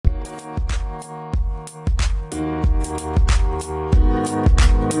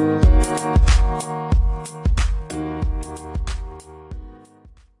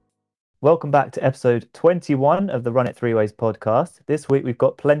Welcome back to episode 21 of the Run It Three Ways podcast. This week we've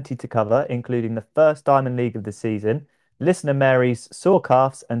got plenty to cover, including the first Diamond League of the season, listener Mary's sore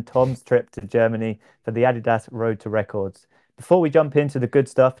calves, and Tom's trip to Germany for the Adidas Road to Records. Before we jump into the good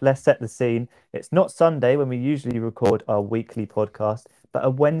stuff, let's set the scene. It's not Sunday when we usually record our weekly podcast, but a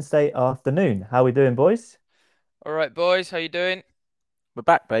Wednesday afternoon. How are we doing, boys? All right, boys, how you doing? We're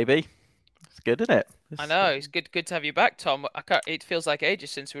back, baby. It's good, isn't it? I know it's good to have you back, Tom. It feels like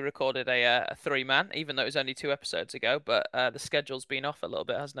ages since we recorded a three-man, even though it was only two episodes ago. But the schedule's been off a little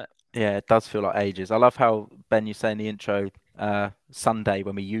bit, hasn't it? Yeah, it does feel like ages. I love how Ben, you say in the intro, Sunday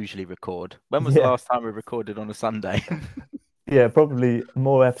when we usually record. When was the Yeah, last time we recorded on a Sunday? yeah, probably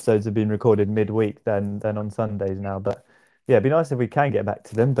more episodes have been recorded midweek than on Sundays now. But yeah, it'd be nice if we can get back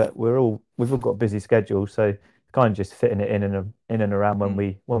to them. But we've all got busy schedules, so kind of just fitting it in and around when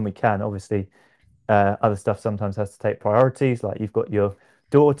Mm. we can. Obviously, other stuff sometimes has to take priorities. Like you've got your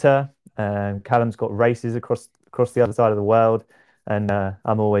daughter, and Callum's got races across the other side of the world, and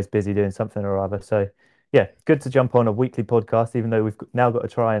I'm always busy doing something or other. So yeah, good to jump on a weekly podcast, even though now got to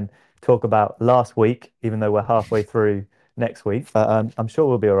try and talk about last week, even though we're halfway through next week. But I'm sure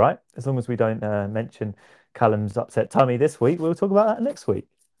we'll be all right as long as we don't mention Callum's upset tummy this week. We'll talk about that next week.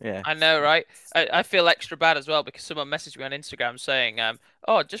 Yeah. I know, right? I feel extra bad as well because someone messaged me on Instagram saying,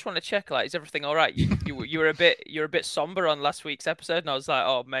 "Oh, just want to check, like, is everything all right? You were a bit somber on last week's episode," and I was like,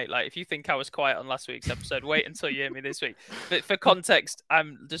 "Oh, mate, like, if you think I was quiet on last week's episode, wait until you hear me this week." But for context,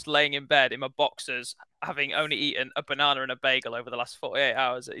 I'm just laying in bed in my boxers, having only eaten a banana and a bagel over the last 48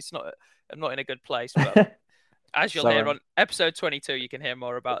 hours. I'm not in a good place, but as you'll So hear on episode 22, you can hear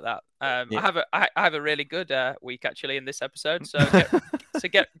more about that. yeah, I have a really good week actually in this episode, so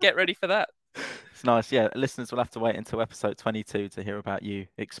get ready for that. it's nice. Yeah, listeners will have to wait until episode 22 to hear about you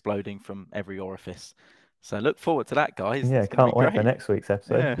exploding from every orifice. So look forward to that, guys. Yeah, It's going to be can't wait for great. next week's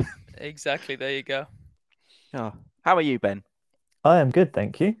episode. Yeah. Exactly. There you go. Oh, how are you, Ben? I am good,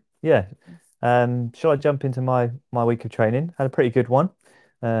 thank you. Yeah. Shall I jump into my week of training? Had a pretty good one.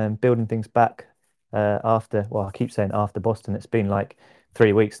 Building things back after, well, I keep saying after Boston. It's been like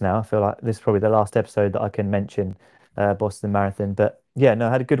 3 weeks now. I feel like this is probably the last episode that I can mention Boston Marathon. But yeah, no,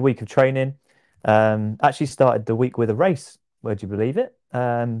 I had a good week of training. Actually started the week with a race. Would you believe it?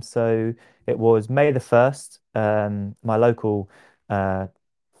 So it was May the 1st. My local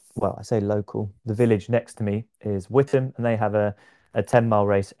well, I say local. The village next to me is Whittam, and they have a 10 mile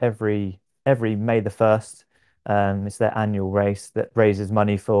race every May the 1st. It's their annual race that raises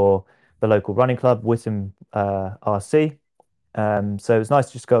money for the local running club, Whittam RC. So it was nice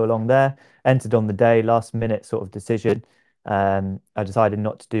to just go along there. Entered on the day, last minute sort of decision. I decided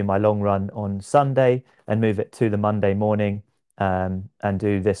not to do my long run on Sunday and move it to the Monday morning, and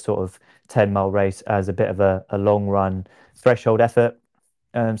do this sort of 10 mile race as a bit of a long run threshold effort.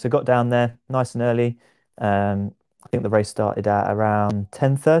 So got down there nice and early. I think the race started at around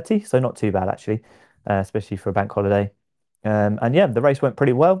 10:30, so not too bad actually, especially for a bank holiday. And yeah, the race went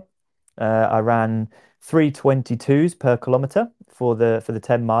pretty well. I ran 3:22s per kilometer for the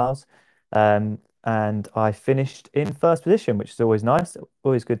 10 miles. And I finished in first position, which is always nice.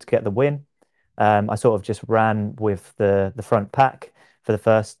 Always good to get the win. I sort of just ran with the front pack for the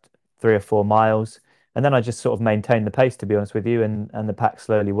first 3 or 4 miles, and then I just sort of maintained the pace, to be honest with you, and the pack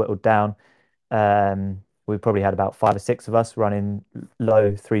slowly whittled down. We probably had about 5 or 6 of us running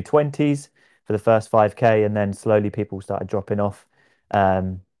low 320s for the first 5K, and then slowly people started dropping off.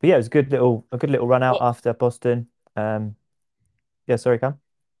 But yeah, it was a good little run out What? after Boston. Um, yeah, sorry, Cam.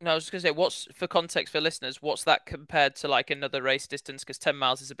 No, I was just gonna say, what's for context for listeners? What's that compared to like another race distance? Because 10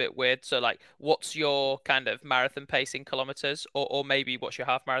 miles is a bit weird. So like, what's your kind of marathon pace in kilometers, or maybe what's your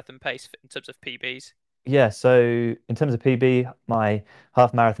half marathon pace in terms of PBs? Yeah, so in terms of PB, my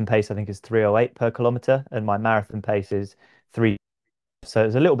half marathon pace I think is 3:08 per kilometer, and my marathon pace is 3. So it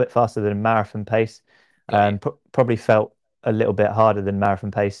was a little bit faster than marathon pace. Got you. Probably felt a little bit harder than marathon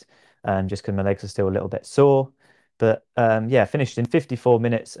pace, just because my legs are still a little bit sore. But yeah, finished in 54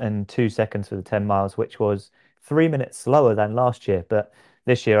 minutes and 2 seconds for the 10 miles, which was 3 minutes slower than last year. But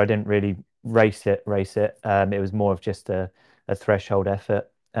this year I didn't really race it. It was more of just a threshold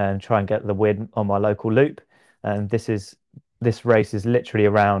effort and try and get the win on my local loop. And this race is literally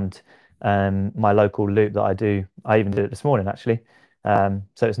around my local loop that I do. I even did it this morning actually.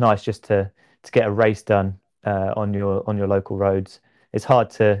 So it's nice just to get a race done on your local roads. It's hard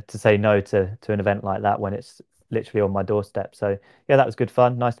to say no to an event like that when it's literally on my doorstep. So yeah, that was good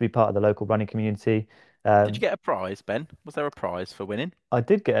fun. Nice to be part of the local running community. Did you Um, get a prize, Ben? Was there a prize for winning? I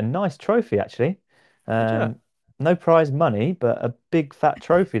did get a nice trophy actually. Did you? Um, no prize money, but a big fat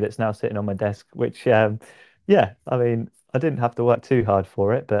trophy that's now sitting on my desk. Which yeah, I mean, I didn't have to work too hard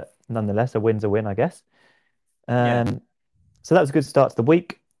for it, but nonetheless, a win's a win, I guess. Yeah. Um, so that was a good start to the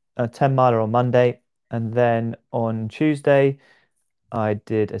week. A 10 miler on Monday, and then on Tuesday I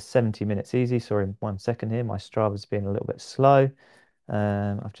did a 70 minutes easy. Sorry, 1 second here. My Strava's being a little bit slow.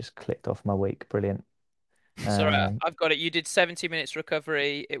 I've just clicked off my week. Brilliant. Sorry, Um, I've got it. You did 70 minutes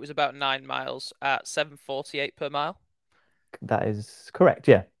recovery. It was about 9 miles at 7:48 per mile. that is correct.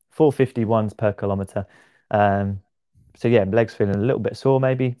 Yeah, 451s per kilometer. Um, so yeah, legs feeling a little bit sore,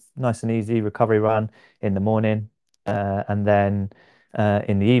 maybe. Nice and easy recovery run in the morning, and then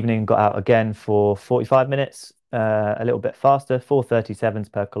in the evening got out again for 45 minutes, a little bit faster,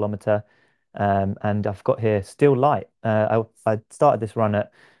 437s per kilometer. And I've got here still light. I started this run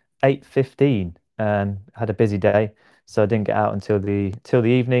at 8:15. Had a busy day, so I didn't get out until the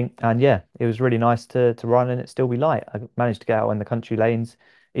evening. And yeah, it was really nice to run and it still be light. I managed to get out in the country lanes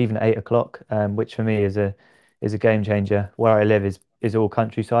even at 8 o'clock, which for me is a game changer. Where I live is all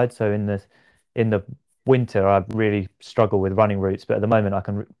countryside, so in the winter I really struggle with running routes, but at the moment I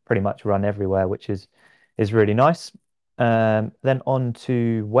can pretty much run everywhere, which is really nice. Then on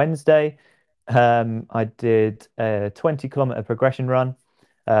to Wednesday, I did a 20-kilometer progression run.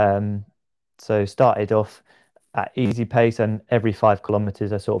 Um, so started off at easy pace, and every 5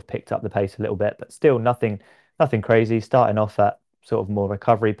 kilometers I sort of picked up the pace a little bit, but still nothing crazy. Starting off at sort of more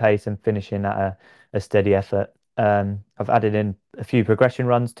recovery pace and finishing at a steady effort. I've added in a few progression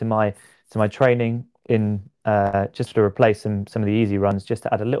runs to my training in just to replace some of the easy runs, just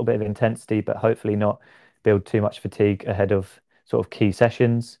to add a little bit of intensity, but hopefully not build too much fatigue ahead of sort of key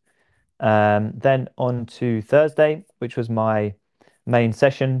sessions. Then on to Thursday, which was my main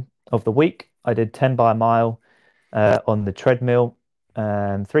session of the week. I did 10 by a mile on the treadmill,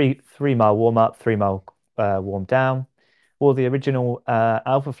 three mile warm up, 3 mile warm down. Wore the original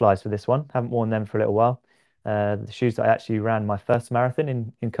Alpha Flies for this one. Haven't worn them for a little while. The shoes that I actually ran my first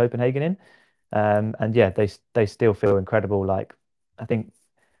marathon in Copenhagen in. And yeah, they still feel incredible. Like I think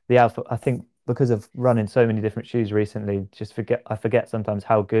I think because of running so many different shoes recently, I forget sometimes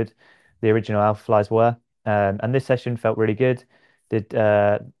how good the original Alpha Flies were. And this session felt really good. Did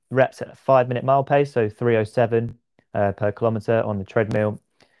reps at a 5 minute mile pace, so 307 per kilometer on the treadmill.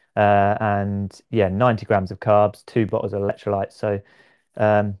 And yeah, 90 grams of carbs, 2 bottles of electrolytes. So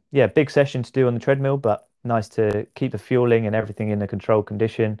yeah, big session to do on the treadmill, but nice to keep the fueling and everything in a controlled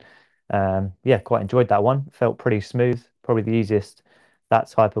condition. Yeah, quite enjoyed that one. Felt pretty smooth, probably the easiest that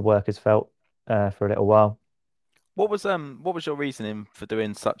type of work has felt for a little while. What was your reasoning for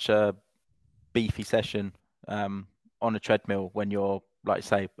doing such a beefy session um on a treadmill when you're, like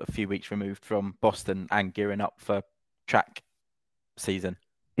say, a few weeks removed from Boston and gearing up for track season?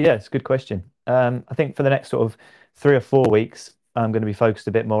 Yeah, it's a good question. I think for the next sort of 3 or 4 weeks, I'm going to be focused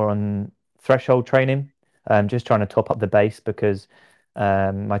a bit more on threshold training. Just trying to top up the base because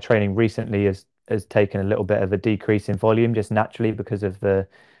my training recently has taken a little bit of a decrease in volume just naturally because of the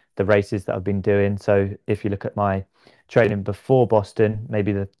races that I've been doing. So if you look at my training before Boston,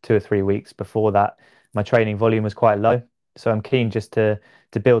 maybe the 2 or 3 weeks before that, my training volume was quite low. So I'm keen just to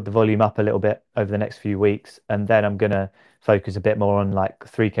build the volume up a little bit over the next few weeks, and then I'm gonna focus a bit more on like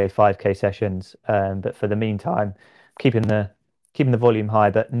 3K, 5K sessions. But for the meantime, keeping the keeping the volume high,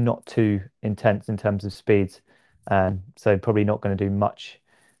 but not too intense in terms of speeds. So probably not going to do much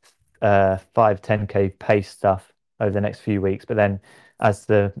 5, 10K pace stuff over the next few weeks. But then as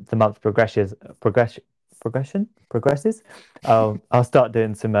the month progresses, I'll start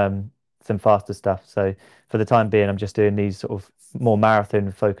doing some faster stuff. So for the time being, I'm just doing these sort of more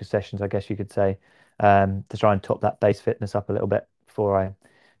marathon focused sessions, I guess you could say, to try and top that base fitness up a little bit before I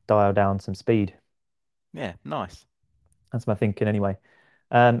dial down some speed. Yeah, nice. That's my thinking anyway.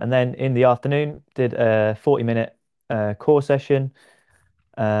 And then in the afternoon, did a 40-minute core session.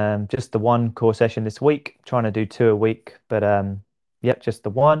 Just the one core session this week, trying to do two a week, but yep, just the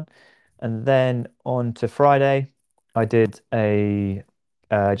one. And then on to Friday, I did a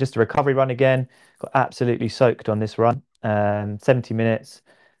just a recovery run again. Got absolutely soaked on this run. 70 minutes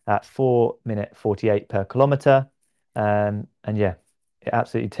at 4 minute 48 per kilometer. And yeah, it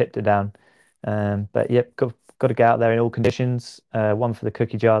absolutely tipped it down. But yep, got to get out there in all conditions. One for the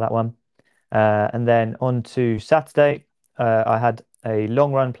cookie jar, that one. And then on to Saturday, I had a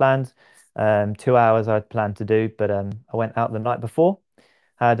long run planned, 2 hours I'd planned to do, but I went out the night before,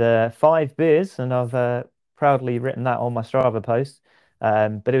 had 5 beers, and I've proudly written that on my Strava post.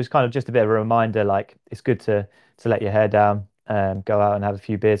 But it was kind of just a bit of a reminder, like it's good to let your hair down, go out and have a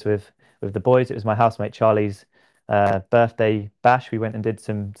few beers with the boys. It was my housemate Charlie's birthday bash. We went and did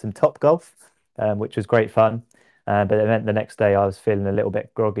some top golf, which was great fun. But it meant the next day I was feeling a little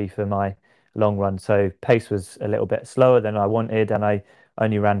bit groggy for my long run. So pace was a little bit slower than I wanted, and I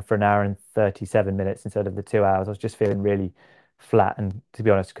only ran for an hour and 37 minutes instead of the 2 hours. I was just feeling really flat and to be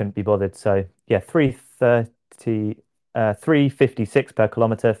honest, couldn't be bothered. So yeah, 356 per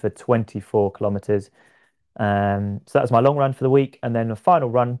kilometer for 24 kilometers. So that was my long run for the week. And then the final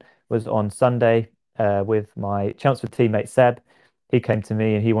run was on Sunday with my Chelmsford teammate Seb. He came to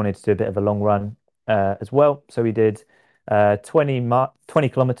me and he wanted to do a bit of a long run as well. So we did 20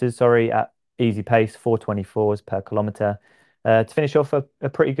 kilometers, sorry, at easy pace, 424s per kilometer. To finish off a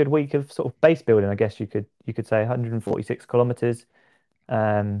pretty good week of sort of base building, I guess you could say 146 kilometers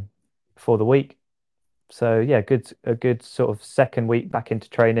for the week. So yeah, a good sort of second week back into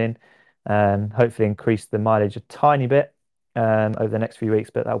training. Hopefully increase the mileage a tiny bit over the next few weeks,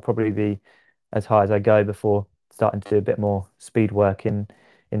 but that'll probably be as high as I go before starting to do a bit more speed work in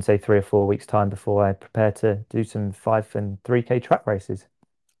say 3 or 4 weeks time before I prepare to do some 5 and 3K track races. Yeah,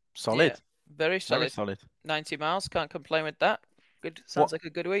 Solid, very very solid. solid. 90 miles, can't complain with that. Good, sounds What like a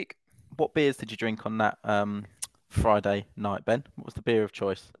good week. what beers did you drink on that Friday night, Ben? What was the beer of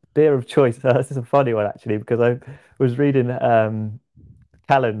choice? Beer of choice. This is a funny one actually because I was reading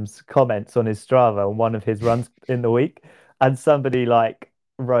Callum's comments on his Strava on one of his runs in the week, and somebody like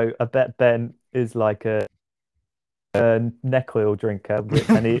wrote, "I bet Ben is like a neck oil drinker,"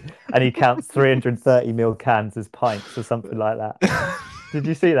 and he counts 330 ml cans as pints or something like that. Did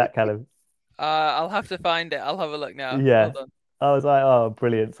you see that, Callum? I'll have to find it. I'll have a look now. Hold Yeah. on. I was like, oh,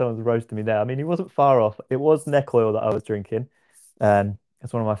 brilliant. Someone's roasting me there. I mean, he wasn't far off. It was neck oil that I was drinking.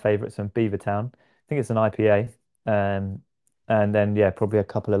 It's one of my favorites from Beavertown. I think it's an IPA. Um, and then, yeah, probably a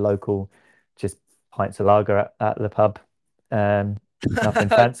couple of local just pints of lager at the pub. Um, Nothing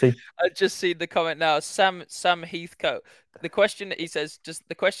fancy. I just see the comment now. Sam Heathcote. The question he says just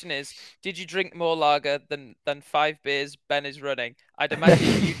the question is, did you drink more lager than 5 beers Ben is running? I'd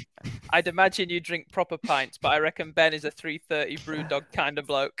imagine you drink proper pints, but I reckon Ben is a 330 brew dog kind of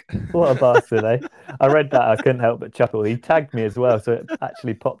bloke. What a bastard, eh? I read that. I couldn't help but chuckle. He tagged me as well, so it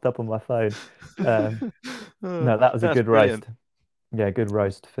actually popped up on my phone. Um, Oh, no, that was a that's good brilliant. roast. Yeah, good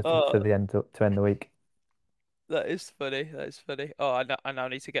roast Oh, for the end to end the week. that is funny. That is funny. Oh, I now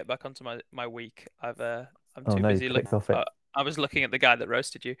need to get back onto my week. I'm Oh too no, you busy look. clicked off it. I was looking at the guy that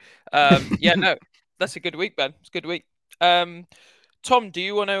roasted you. Yeah, no, that's a good week, Ben. It's a good week. Tom, do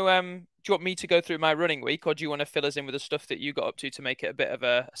you want me to go through my running week, or do you want to fill us in with the stuff that you got up to make it a bit of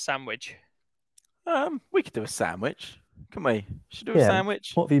a sandwich? We could do a sandwich, can we? Should do a Yeah,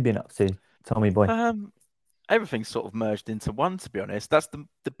 sandwich. what have you been up to, Tommy boy? Um, Everything's sort of merged into one, to be honest. That's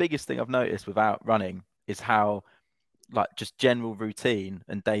the biggest thing I've noticed without running is how like just general routine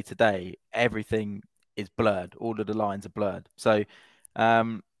and day to day, everything is blurred. All of the lines are blurred. So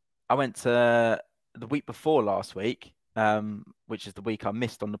um, I went to the week before last week, which is the week I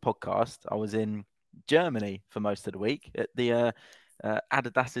missed on the podcast. I was in Germany for most of the week at the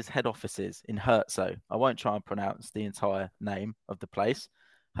Adidas's head offices in Herzog. I won't try and pronounce the entire name of the place.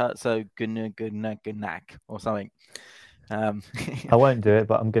 Herzog or something. Um, I won't do it,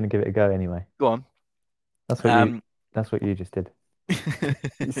 but I'm going to give it a go anyway. Go on. That's what you Um, that's what you just did.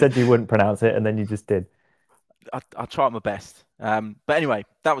 You said you wouldn't pronounce it, and then you just did. I tried my best. But anyway,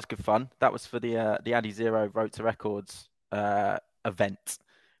 that was good fun. That was for the Addy Zero Road to Records event,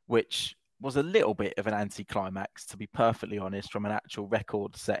 which was a little bit of an anticlimax, to be perfectly honest, from an actual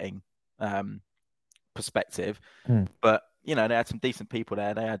record setting perspective. Hmm. But you know, they had some decent people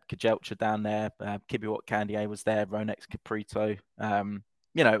there. They had Kajelcha down there, Kibiwat Candier was there, Ronex Caprito.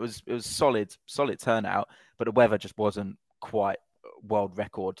 You know, it was solid turnout, but the weather just wasn't quite world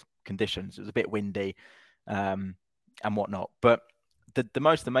record conditions. It was a bit windy and whatnot. But the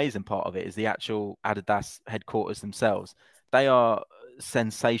most amazing part of it is the actual Adidas headquarters themselves. They are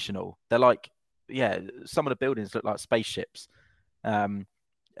sensational. They're like, yeah, some of the buildings look like spaceships. And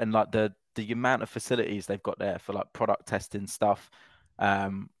like the amount of facilities they've got there for like product testing stuff,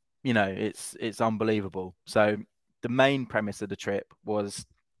 you know, it's unbelievable. So the main premise of the trip was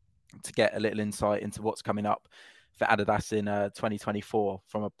to get a little insight into what's coming up for Adidas in 2024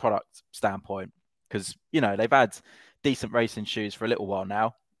 from a product standpoint, because you know they've had decent racing shoes for a little while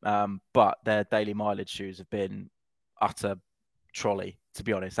now, but their daily mileage shoes have been utter trolley, to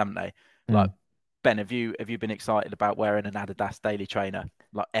be honest, haven't they? Like, Mm. Ben, have you been excited about wearing an Adidas daily trainer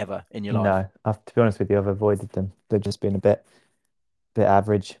like ever in your life? No, to be honest with you, I've avoided them. They've just been a bit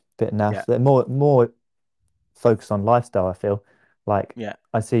average, bit Yeah, naff. They're more focused on lifestyle, I feel. Like yeah.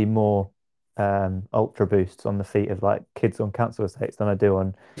 I see more ultra boosts on the feet of like kids on council estates than I do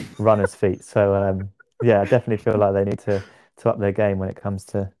on runners' feet. So yeah, I definitely feel like they need to up their game when it comes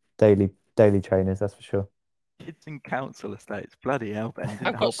to daily trainers, that's for sure. Kids in council estates. Bloody hell, Ben. Didn't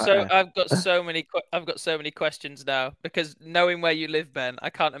I've got hold back so there. I've got so many I've got so many questions now because knowing where you live, Ben, I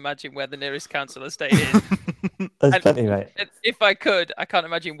can't imagine where the nearest council estate is. There's And plenty, mate. if I could, I can't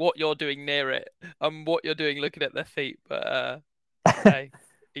imagine what you're doing near it and what you're doing looking at their feet. But hey,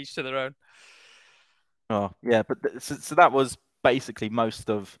 each to their own. Oh, yeah, but so that was basically most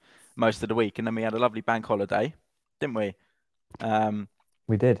of the week, and then we had a lovely bank holiday, didn't we? Um,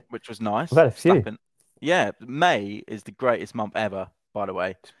 We did. which was We've nice. had a few. Slapping. Yeah, May is the greatest month ever, by the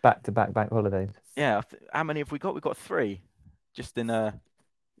way. Just back-to-back bank holidays. Yeah, how many have we got? We've got three, just in the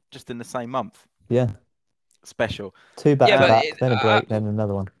same month. Yeah. Special. Two Yeah, but back-to-back, then a break, then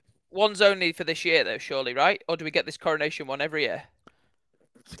another one. one's only for this year, though, surely, right? Or do we get this coronation one every year?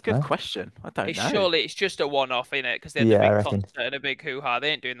 It's a good Huh? question. I don't It's know. surely it's just a one-off, in it, because they had the Yeah, I big reckon. concert and a big hoo-ha. They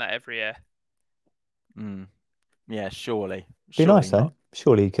ain't doing that every year. Mm, yeah, surely. Be Surely nice, not. though.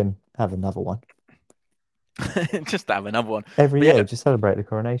 Surely you can have another one. Just have another one. Every But year, yeah, just celebrate the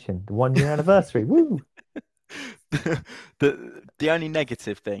coronation. The 1 year anniversary. Woo! the only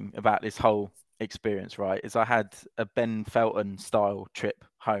negative thing about this whole experience, right, is I had a Ben Felton style trip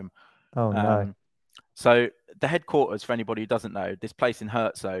home. Oh no. Um, so the headquarters, for anybody who doesn't know, this place in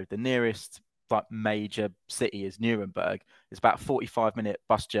Herzog, the nearest like major city is Nuremberg. It's about a 45-minute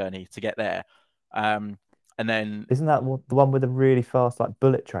bus journey to get there. And then Isn't that the one with a really fast like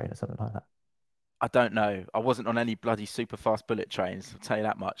bullet train or something like that? I don't know. I wasn't on any bloody super fast bullet trains. I'll tell you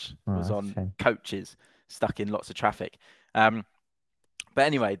that much. I Oh, was that's a on shame. coaches stuck in lots of traffic. Um, but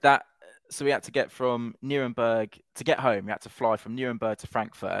anyway, so we had to get from Nuremberg to get home. We had to fly from Nuremberg to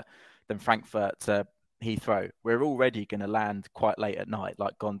Frankfurt, then Frankfurt to Heathrow. We're already going to land quite late at night,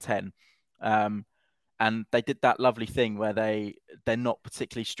 like gone 10. And they did that lovely thing where they're not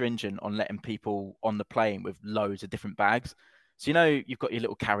particularly stringent on letting people on the plane with loads of different bags. So you've got your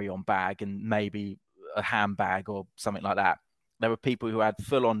little carry-on bag and maybe a handbag or something like that. There were people who had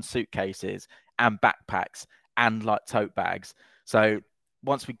full-on suitcases and backpacks and like tote bags. So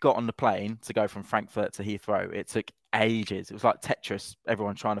once we got on the plane to go from Frankfurt to Heathrow, it took ages. It was like Tetris,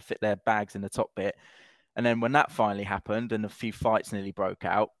 everyone trying to fit their bags in the top bit. And then when that finally happened and a few fights nearly broke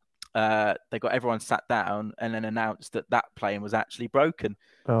out, they got everyone sat down and then announced that plane was actually broken.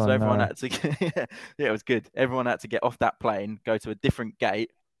 Oh So everyone no. had to, yeah, it was good. Everyone had to get off that plane, go to a different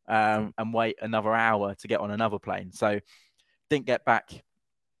gate, and wait another hour to get on another plane. So didn't get back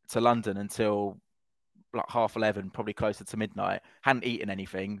to London until like 11:30, probably closer to midnight. Hadn't eaten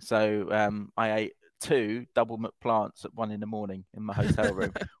anything, so I ate 2 double McPlants at 1 a.m. in my hotel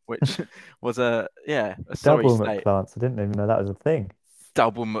room, which was a sorry Double state. McPlants. I didn't even know that was a thing.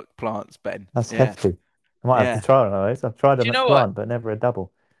 Double McPlants, Ben. That's Yeah, hefty. I might have to yeah. try one of those. I've tried a Do you know what? McPlant, but never a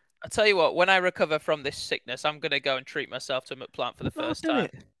double. I tell you what, when I recover from this sickness, I'm gonna go and treat myself to McPlant for the No, first do time.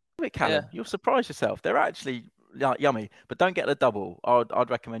 it. Do it, Yeah. Callum. You'll surprise yourself. They're actually yummy, but don't get the double. I'd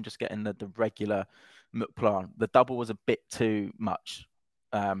recommend just getting the regular McPlant. The double was a bit too much.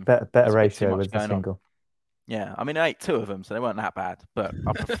 Better There's a bit too ratio much was the going on. single. Yeah, I mean, I ate 2 of them, so they weren't that bad. But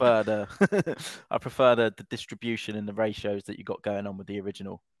I prefer the distribution and the ratios that you got going on with the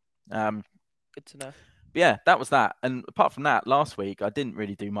original. Good to know. Yeah, that was that. And apart from that, last week I didn't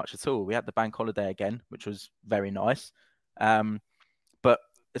really do much at all. We had the bank holiday again, which was very nice. But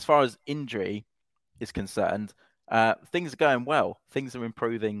as far as injury is concerned, things are going well. Things are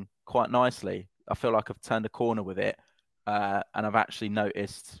improving quite nicely. I feel like I've turned a corner with it, and I've actually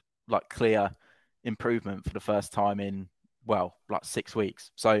noticed like clear improvement for the first time in like 6 weeks.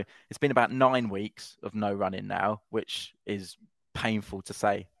 So it's been about 9 weeks of no running now, which is painful to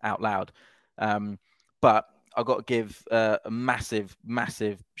say out loud. But I've got to give a massive,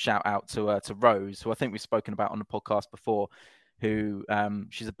 massive shout out to Rose, who I think we've spoken about on the podcast before, who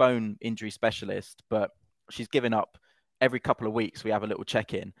she's a bone injury specialist, but she's given up every couple of weeks. We have a little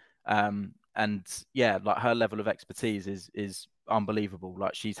check-in. And yeah, like her level of expertise is unbelievable.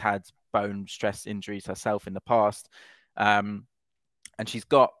 Like she's had bone stress injuries herself in the past. And I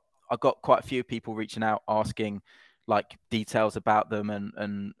got quite a few people reaching out asking like details about them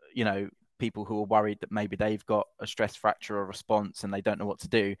and people who are worried that maybe they've got a stress fracture or response and they don't know what to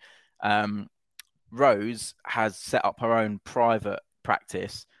do. Rose has set up her own private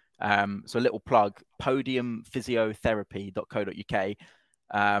practice. So a little plug, podiumphysiotherapy.co.uk.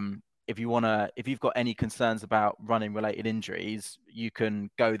 If you've got any concerns about running related injuries, you can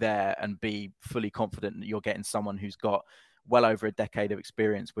go there and be fully confident that you're getting someone who's got well over a decade of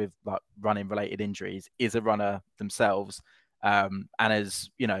experience with like running related injuries, is a runner themselves. And as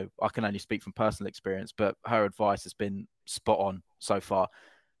you know, I can only speak from personal experience, but her advice has been spot on so far.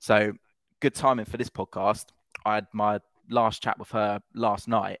 So good timing for this podcast. I had my last chat with her last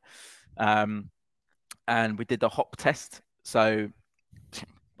night. And and we did a hop test. So,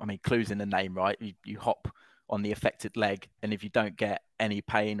 I mean, clues in the name, right? You hop on the affected leg, and if you don't get any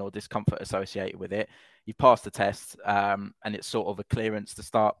pain or discomfort associated with it, you pass the test, and it's sort of a clearance to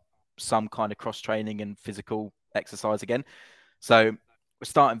start some kind of cross training and physical exercise again. So we're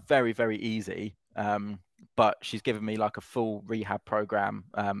starting very, very easy. But she's given me like a full rehab program,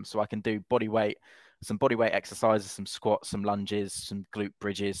 so I can do some body weight exercises, some squats, some lunges, some glute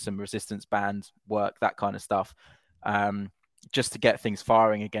bridges, some resistance band work, that kind of stuff. Just to get things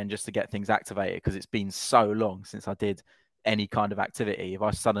firing again, just to get things activated, because it's been so long since I did any kind of activity. If I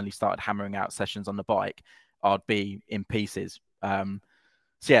suddenly started hammering out sessions on the bike, I'd be in pieces. So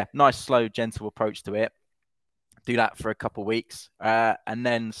yeah, nice, slow, gentle approach to it. Do that for a couple of weeks, and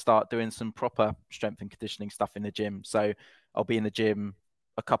then start doing some proper strength and conditioning stuff in the gym. So I'll be in the gym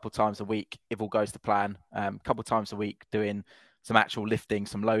a couple times a week if all goes to plan. A couple times a week doing some actual lifting,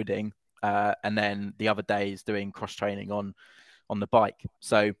 some loading, and then the other days doing cross training on the bike.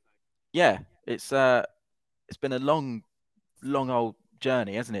 So yeah, it's been a long old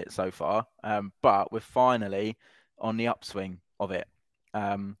journey, hasn't it, so far? But we're finally on the upswing of it.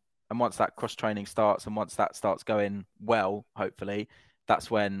 And once that cross training starts, and once that starts going well, hopefully,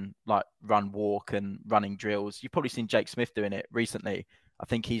 that's when like run, walk, and running drills. You've probably seen Jake Smith doing it recently. I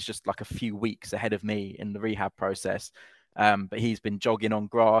think he's just like a few weeks ahead of me in the rehab process. But he's been jogging on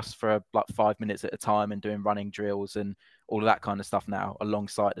grass for like 5 minutes at a time and doing running drills and all of that kind of stuff now,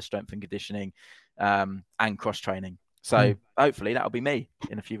 alongside the strength and conditioning and cross training. So hopefully that'll be me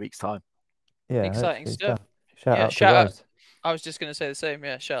in a few weeks' time. Yeah, Exciting hopefully so. stuff. Shout Yeah, out to shout out. Rose. I was just going to say the same.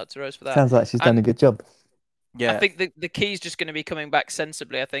 Yeah, shout out to Rose for that. Sounds like she's done a And good job. I Yeah, think the key is just going to be coming back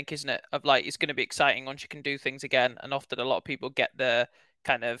sensibly, I think, isn't it? Of like, it's going to be exciting once you can do things again. And often a lot of people get the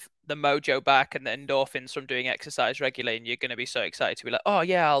kind of the mojo back and the endorphins from doing exercise regularly. And you're going to be so excited to be like, oh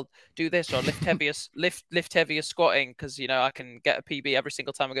yeah, I'll do this or lift heavier squatting because, you know, I can get a PB every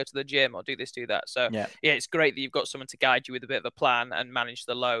single time I go to the gym or do this, do that. So yeah, yeah, it's great that you've got someone to guide you with a bit of a plan and manage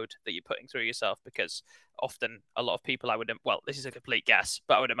the load that you're putting through yourself, because often a lot of people well, this is a complete guess,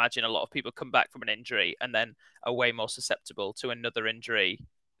 but I would imagine a lot of people come back from an injury and then are way more susceptible to another injury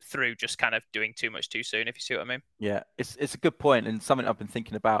through just kind of doing too much too soon, if you see what I mean. yeah. It's a good point, and something I've been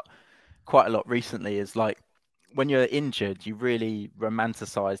thinking about quite a lot recently is like when you're injured, you really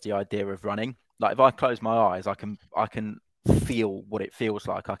romanticize the idea of running. Like if I close my eyes, I can feel what it feels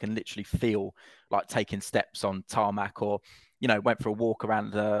like. I can literally feel like taking steps on tarmac, or went for a walk around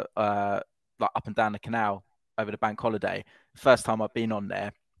the like up and down the canal over the bank holiday. First time I've been on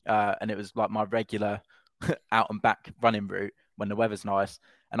there, and it was like my regular out and back running route when the weather's nice.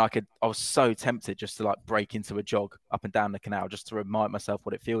 And I was so tempted just to like break into a jog up and down the canal just to remind myself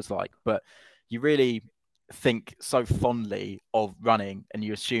what it feels like. But you really think so fondly of running, and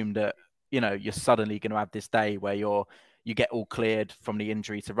you assume that you're suddenly going to have this day where you get all cleared from the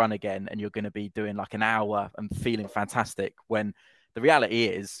injury to run again, and you're going to be doing like an hour and feeling fantastic, when the reality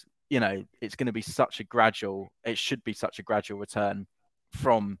is it's going to be it should be such a gradual return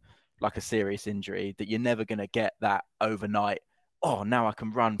from like a serious injury, that you're never going to get that overnight, oh, now I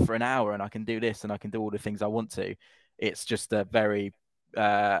can run for an hour and I can do this and I can do all the things I want to. It's just a very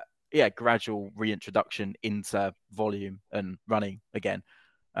gradual reintroduction into volume and running again.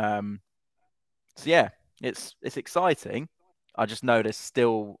 So yeah, it's exciting. I just know there's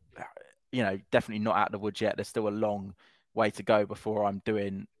still definitely not out of the woods yet. There's still a long way to go before I'm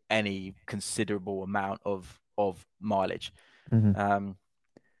doing any considerable amount of mileage. Hmm. Um,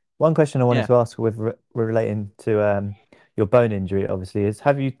 One question I wanted yeah, to ask with relating to your bone injury, obviously, is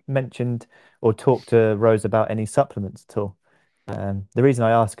have you mentioned or talked to Rose about any supplements at all? The reason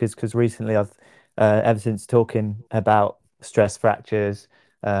I ask is because recently ever since talking about stress fractures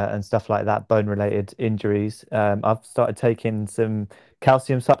and stuff like that, bone-related injuries, I've started taking some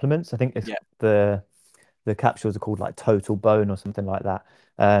calcium supplements. I think it's yeah, the capsules are called like Total Bone or something like that.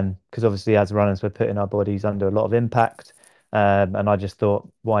 Because obviously as runners we're putting our bodies under a lot of impact. And I just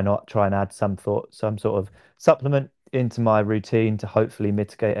thought, why not try and add some sort of supplement into my routine to hopefully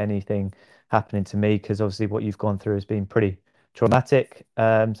mitigate anything happening to me, because obviously what you've gone through has been pretty traumatic.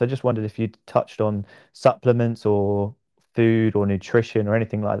 So I just wondered if you touched on supplements or food or nutrition or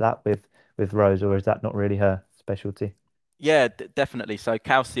anything like that with Rose, or is that not really her specialty? yeah, definitely. So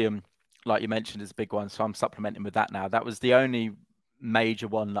calcium, like you mentioned, is a big one. So I'm supplementing with that now. That was the only major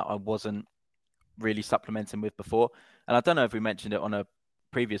one that I wasn't really supplementing with before. And I don't know if we mentioned it on a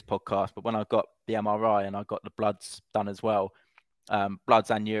previous podcast, but when I got the MRI and I got the bloods done as well,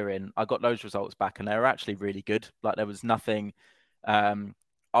 bloods and urine, I got those results back, and they were actually really good. Like there was nothing. Um,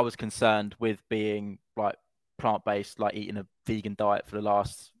 I was concerned with being like plant-based, like eating a vegan diet for the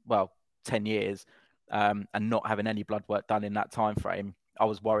last 10 years, and not having any blood work done in that time frame, I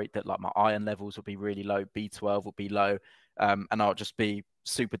was worried that like my iron levels would be really low, B12 would be low, and I'll just be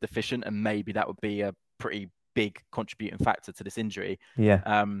super deficient, and maybe that would be a pretty big contributing factor to this injury.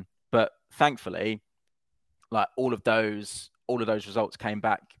 Yeah. But thankfully, like all of those results came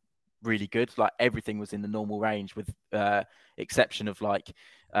back really good. Like everything was in the normal range, with exception of like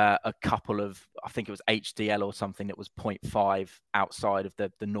a couple of, I think it was HDL or something that was zero point 0.5 outside of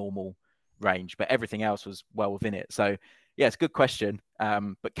the normal range, but everything else was well within it. So yeah, it's a good question.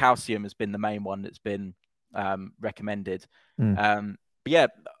 But calcium has been the main one that's been recommended. Mm. But yeah,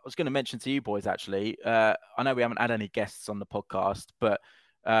 I was going to mention to you boys actually. I know we haven't had any guests on the podcast, but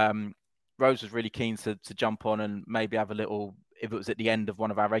Rose was really keen to jump on and maybe have a little, if it was at the end of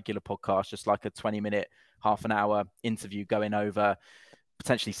one of our regular podcasts, just like a 20-minute, half an hour interview going over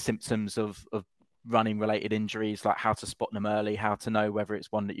potentially symptoms of running related injuries, like how to spot them early, how to know whether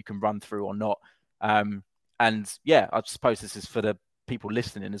it's one that you can run through or not. And yeah, I suppose this is for the people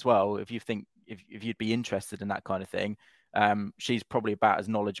listening as well. If you think, if you'd be interested in that kind of thing, she's probably about as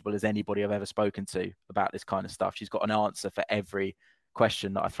knowledgeable as anybody I've ever spoken to about this kind of stuff. She's got an answer for every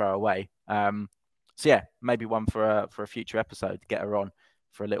question that I throw away. So yeah, maybe one for a future episode to get her on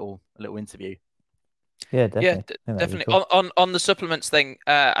for a little interview. Yeah, Yeah, definitely. I think that'd be definitely. cool. On the supplements thing,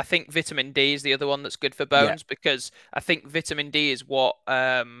 I think vitamin D is the other one that's good for Yeah, bones, because I think vitamin D is what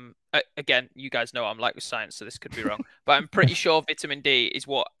again, you guys know I'm like with science, so this could be wrong, but I'm pretty sure vitamin D is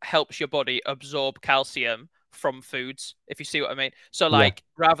what helps your body absorb calcium from foods, if you see what I mean. So Yeah, like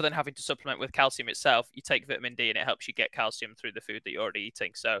rather than having to supplement with calcium itself, you take vitamin D and it helps you get calcium through the food that you're already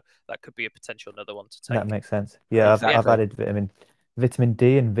eating. So that could be a potential another one to that take. makes sense. Yeah, I've Yeah. I've exactly. added vitamin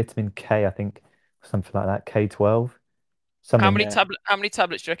D and vitamin K, I think something like that, K12, something. Yeah. How many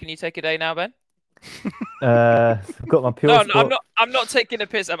tablets do you reckon you take a day now, Ben? I've got my Pure No, no, I'm Sport. not. I'm not taking a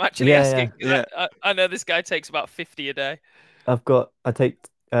piss. I'm actually Yeah, yeah. asking. Yeah. I know this guy takes about 50 a day. I take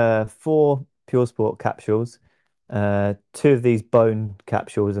four Pure Sport capsules, two of these bone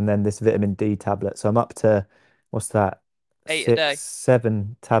capsules, and then this vitamin D tablet. So I'm up to, what's that? 8 a Six, day.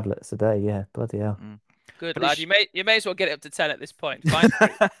 7 tablets a day. Yeah, bloody hell. Mm. Good But lad. it's You may as well get it up to 10 at this point. Fine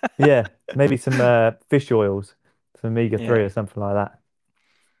fruit. Yeah, maybe some fish oils, some omega yeah. 3 or something like that.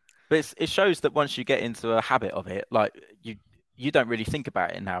 But it shows that once you get into a habit of it, like you don't really think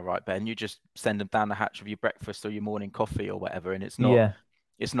about it now, right, Ben? You just send them down the hatch of your breakfast or your morning coffee or whatever, and Yeah,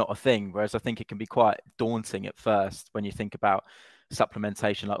 it's not a thing. Whereas I think it can be quite daunting at first when you think about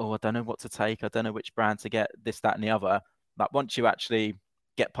supplementation, like, oh, I don't know what to take, I don't know which brand to get, this, that, and the other. Like once you actually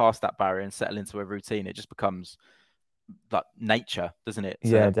get past that barrier and settle into a routine, it just becomes like nature, doesn't it,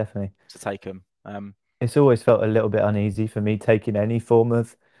 yeah, definitely. to take them. It's always felt a little bit uneasy for me taking any form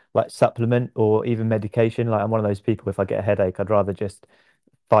of like supplement or even medication. Like I'm one of those people, if I get a headache, I'd rather just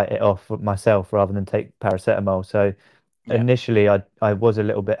fight it off myself rather than take paracetamol. So Yeah, initially I was a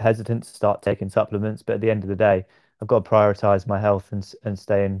little bit hesitant to start taking supplements, but at the end of the day, I've got to prioritize my health and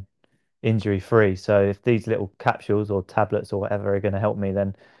staying injury free. So if these little capsules or tablets or whatever are going to help me,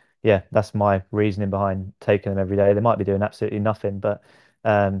 then yeah, that's my reasoning behind taking them every day. They might be doing absolutely nothing, but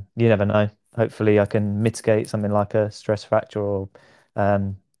you never know. Hopefully, I can mitigate something like a stress fracture or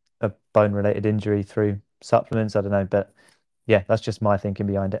um, a bone related injury through supplements. I don't know, but yeah, that's just my thinking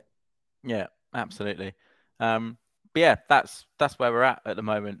behind it. yeah, absolutely. But yeah, that's where we're at the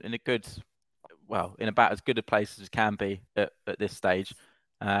moment, in a good, well, in about as good a place as can be at this stage.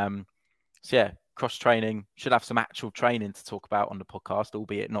 Um, so yeah, cross training, should have some actual training to talk about on the podcast,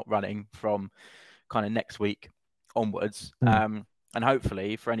 albeit not running, from kind of next week onwards. Hmm. And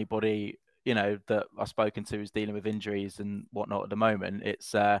hopefully for anybody, that I've spoken to who's dealing with injuries and whatnot at the moment,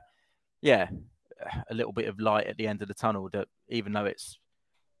 it's yeah, a little bit of light at the end of the tunnel, that even though it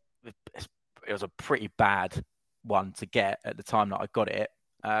was a pretty bad one to get at the time that I got it,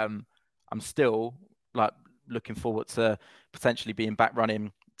 I'm still like looking forward to potentially being back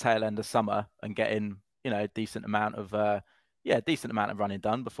running tail end of summer and getting, a decent amount of running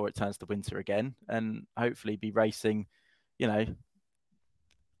done before it turns to winter again, and hopefully be racing, you know,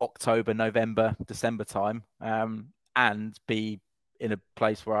 October, November, December time, and be in a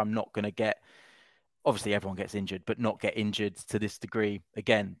place where I'm not going to get, obviously everyone gets injured, but not get injured to this degree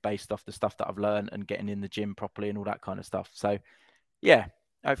again, based off the stuff that I've learned and getting in the gym properly and all that kind of stuff. So yeah,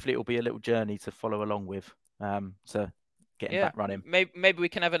 hopefully it'll be a little journey to follow along with, to getting Yeah, back running. maybe we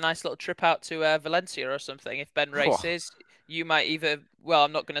can have a nice little trip out to Valencia or something. If Ben Oh, races, you might either. Well,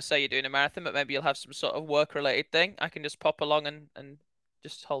 I'm not going to say you're doing a marathon, but maybe you'll have some sort of work related thing. I can just pop along and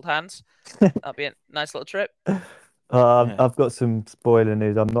just hold hands. That'll be a nice little trip. yeah. I've got some spoiler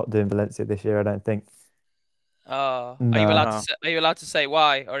news. I'm not doing Valencia this year, I don't think. Oh, No, are you allowed to say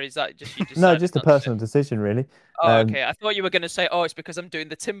why, or is that just you no, decided just a not to do it? personal decision, really. Oh, Um, okay. I thought you were going to say, oh, it's because I'm doing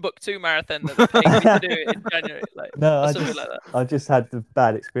the Timbuktu marathon that they're paying me to do it in January, like, no, or something like that. I just had the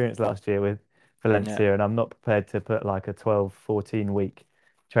bad experience last year with Yeah, Valencia, and I'm not prepared to put like a 12, 14 week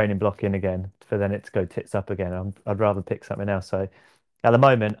training block in again for then it to go tits up again. I'd rather pick something else. So at the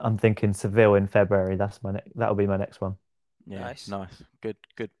moment, I'm thinking Seville in February. That'll be my next one. yeah, Nice. nice. Good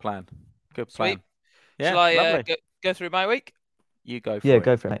plan. Good Sweet. plan. Shall Yeah, I lovely. go through my week? You go Yeah, for it.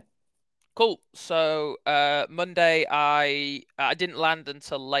 go for it, mate. Cool. So Monday I didn't land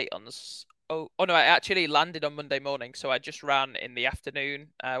until late on this. Oh no, I actually landed on Monday morning. So I just ran in the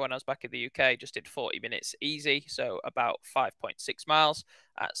afternoon when I was back in the UK. Just did 40 minutes easy, so about 5.6 miles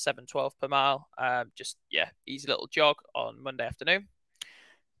at 7:12 per mile. Just yeah, easy little jog on Monday afternoon.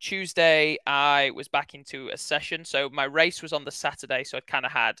 Tuesday, I was back into a session. So my race was on the Saturday, so I'd kind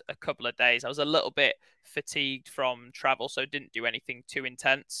of had a couple of days. I was a little bit fatigued from travel, so didn't do anything too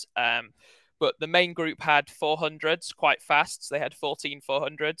intense. But the main group had 400s quite fast. So they had 14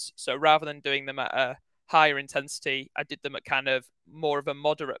 400s. So rather than doing them at a higher intensity, I did them at kind of more of a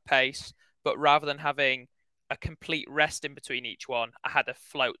moderate pace. But rather than having a complete rest in between each one, I had a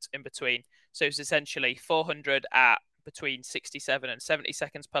float in between. So it's essentially 400 at between 67 and 70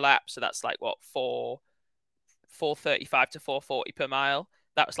 seconds per lap. So that's like what 435 to 440 per mile.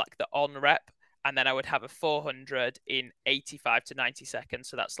 That was like the on rep. And then I would have a 400 in 85 to 90 seconds.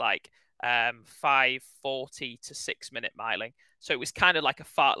 So that's like 540 to 6 minute miling. So it was kind of like a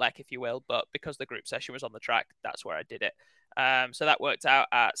fartlek, if you will. But because the group session was on the track, that's where I did it. So that worked out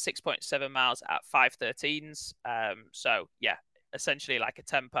at 6.7 miles at 5:13s. So yeah, essentially like a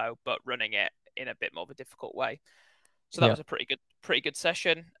tempo, but running it in a bit more of a difficult way. So that Yeah. was a pretty good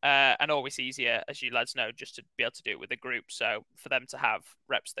session, and always easier, as you lads know, just to be able to do it with a group. So for them to have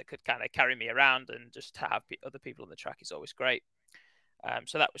reps that could kind of carry me around and just to have other people on the track is always great.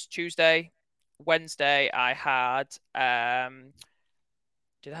 So that was Tuesday. Wednesday, I had.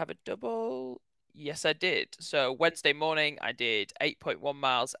 Did I have a double? Yes, I did. So Wednesday morning, I did 8.1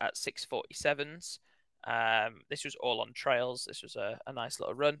 miles at 6:47s. This was all on trails. This was a nice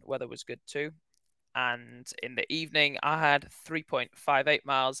little run. Weather was good too. And in the evening, I had 3.58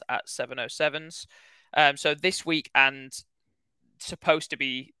 miles at 7:07s. So this week and supposed to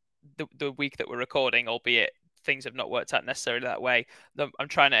be the week that we're recording, albeit things have not worked out necessarily that way. I'm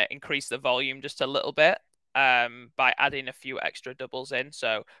trying to increase the volume just a little bit by adding a few extra doubles in.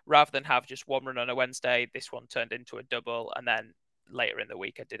 So rather than have just one run on a Wednesday, this one turned into a double, and then later in the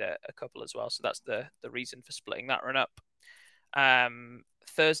week I did a couple as well. So that's the reason for splitting that run up.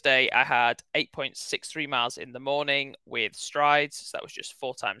 Thursday, I had 8.63 miles in the morning with strides. So that was just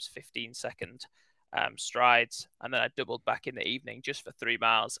 4 times 15-second strides. And then I doubled back in the evening just for 3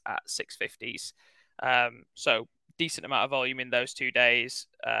 miles at 6:50s. So decent amount of volume in those 2 days,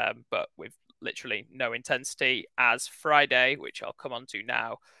 but with literally no intensity. As Friday, which I'll come on to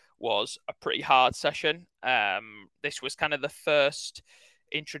now, was a pretty hard session. This was kind of the first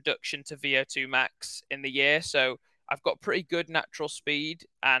introduction to VO2 max in the year. So I've got pretty good natural speed,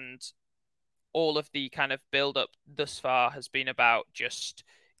 and all of the kind of build up thus far has been about just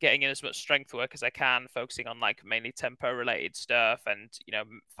getting in as much strength work as I can, focusing on like mainly tempo related stuff and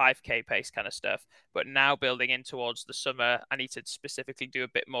 5K pace kind of stuff. But now building in towards the summer, I need to specifically do a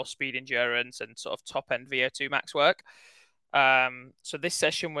bit more speed endurance and sort of top end VO2 max work. So this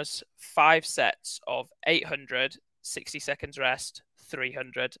session was 5 sets of 800, 60 seconds rest,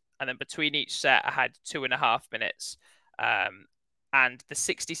 300, and then between each set I had 2.5 minutes. And the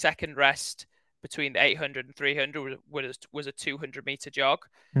 60-second rest between the 800 and 300 was a 200-meter jog,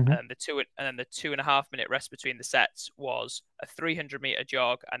 Hmm. and then the 2.5 minute rest between the sets was a 300-meter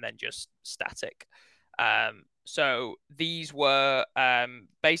jog, and then just static. So these were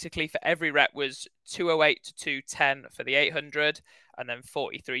basically for every rep was 208 to 210 for the 800, and then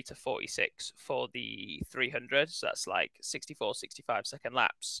 43 to 46 for the 300. So that's like 64, 65-second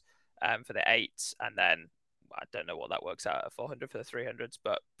laps for the 8, and then I don't know what that works out at 400 for the 300s,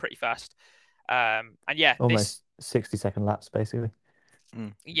 but pretty fast. And yeah, this Almost 60-second laps, basically.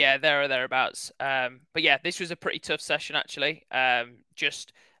 Mm. yeah, there or thereabouts. But yeah, this was a pretty tough session actually.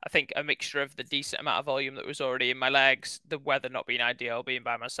 Just I think a mixture of the decent amount of volume that was already in my legs, the weather not being ideal, being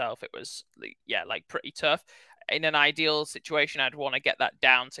by myself, it was yeah, like pretty tough. In an ideal situation, I'd want to get that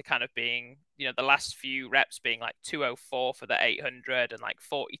down to kind of being, the last few reps being like 204 for the 800 and like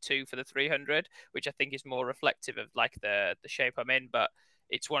 42 for the 300, which I think is more reflective of like the shape I'm in. But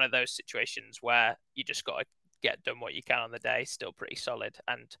it's one of those situations where you just got to get done what you can on the day, still pretty solid.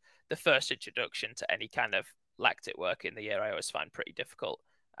 And the first introduction to any kind of lactic work in the year, I always find pretty difficult.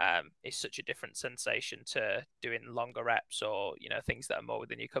 is such a different sensation to doing longer reps or things that are more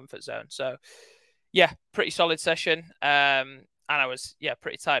within your comfort zone. So yeah, pretty solid session. And I was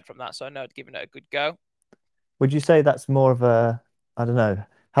pretty tired from that, so I know I'd given it a good go. Would you say that's more of a, I don't know,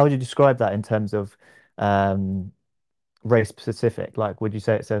 how would you describe that in terms of um, race specific? Like, would you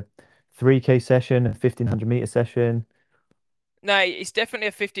say it's a 3K session, a 1500-meter session? No, it's definitely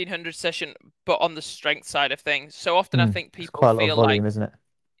a 1500 session, but on the strength side of things. So often I think It's people quite a lot of feel like, volume, isn't it?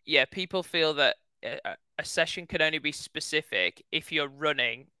 yeah, people feel that a session can only be specific if you're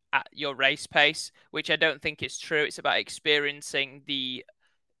running at your race pace, which I don't think is true. It's about experiencing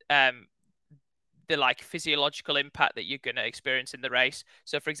um the like physiological impact that you're going to experience in the race.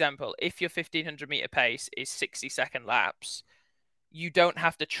 So for example, if your 1500-meter pace is 60-second laps, you don't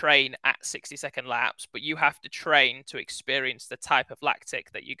have to train at 60-second laps, but you have to train to experience the type of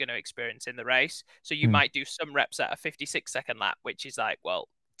lactic that you're going to experience in the race. So you Mm, might do some reps at a 56-second lap, which is like, well,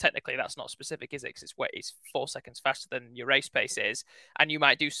 technically that's not specific, is it? Because it's 4 seconds faster than your race pace is. And you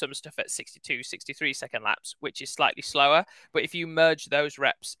might do some stuff at 62, 63-second laps, which is slightly slower. But if you merge those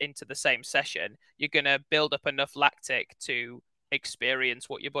reps into the same session, you're going to build up enough lactic to experience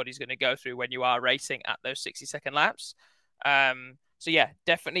what your body's going to go through when you are racing at those 60-second laps. So yeah,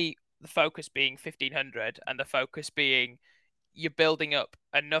 definitely the focus being 1500 and the focus being you're building up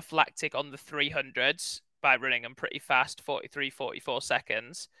enough lactic on the 300s by running them pretty fast, 43, 44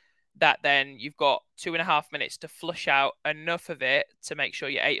 seconds, that then you've got 2.5 minutes to flush out enough of it to make sure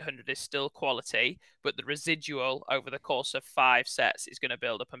your 800 is still quality, but the residual over the course of 5 sets is going to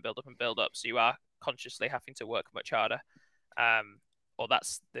build up and build up and build up. So you are consciously having to work much harder. Um, or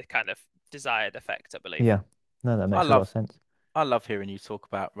that's the kind of desired effect, I believe. yeah. No, that I makes a lot of love sense. I love hearing you talk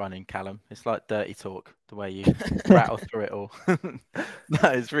about running, Callum. It's like dirty talk, the way you rattle through it all. No,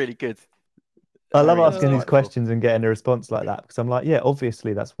 it's really good. I love Very asking these insightful. questions and getting a response like that because I'm like, yeah,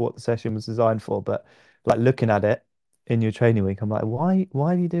 obviously that's what the session was designed for. But like looking at it in your training week, I'm like, why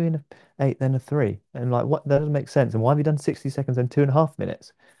are you doing a 8 then a 3? And like, what that doesn't make sense. And why have you done 60 seconds and 2.5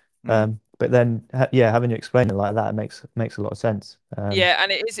 minutes? Mm, But then yeah, having you explain it like that, it makes a lot of sense. Yeah,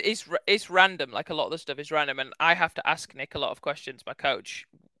 and it's random. Like a lot of the stuff is random, and I have to ask Nick a lot of questions. My coach,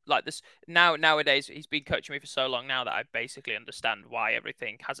 like this nowadays, he's been coaching me for so long now that I basically understand why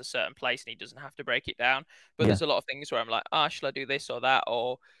everything has a certain place, and he doesn't have to break it down. But Yeah. there's a lot of things where I'm like, ah, shall I do this or that?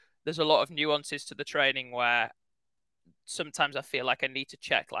 Or there's a lot of nuances to the training where sometimes I feel like I need to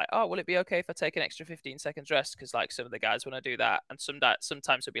check, like, oh, will it be okay if I take an extra 15 seconds rest? Because like some of the guys want to do that, and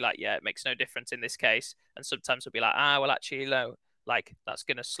sometimes they'll be like, yeah, it makes no difference in this case, and sometimes they'll be like, ah, well, actually, no, like that's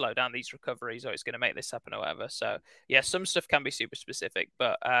going to slow down these recoveries, or it's going to make this happen, or whatever. So yeah, some stuff can be super specific,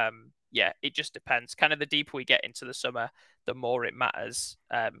 but yeah, it just depends. Kind of the deeper we get into the summer, the more it matters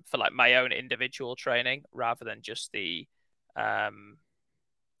for like my own individual training rather than just the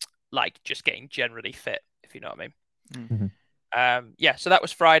like just getting generally fit, if you know what I mean. mm. Mhm. Yeah, so that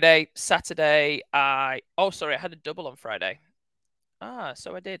was Friday. Saturday, I had a double on Friday.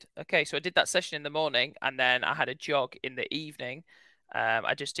 So I did. Okay, so I did that session in the morning, and then I had a jog in the evening.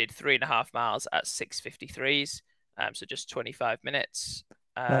 I just did 3.5 miles at 6:53s. So just 25 minutes.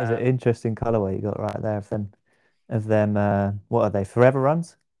 That is an Um, interesting colorway you got right there of them what are they? Forever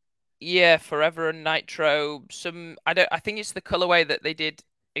runs? Yeah, Forever and Nitro. I think it's the colorway that they did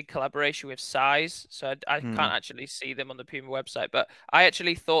in collaboration with Size. So I Mm. can't actually see them on the Puma website, but I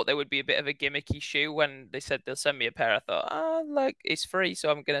actually thought they would be a bit of a gimmicky shoe when they said they'll send me a pair. I thought, like it's free,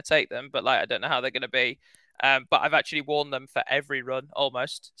 so I'm gonna take them, but like I don't know how they're gonna be. But I've actually worn them for every run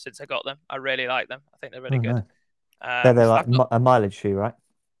almost since I got them. I really like them. I think they're really Oh good. no. They're like I've not a mileage shoe, right?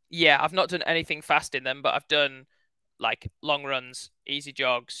 Yeah, I've not done anything fast in them, but I've done like long runs, easy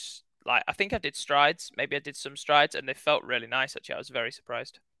jogs. Like I think I did strides. Maybe I did some strides, and they felt really nice. Actually, I was very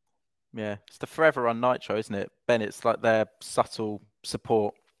surprised. Yeah, it's the Forever on Nitro, isn't it, Ben? It's like their subtle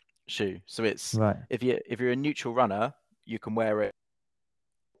support shoe. So it's Right. if you're a neutral runner, you can wear it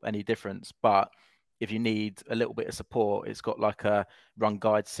any difference. But if you need a little bit of support, it's got like a run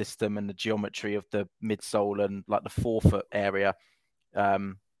guide system and the geometry of the midsole and like the forefoot area,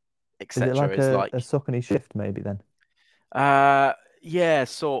 Is it etc. like is a like Saucony shift maybe then? yeah,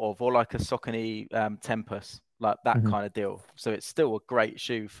 sort of, or like a Saucony Tempest, like that Hmm. kind of deal. So it's still a great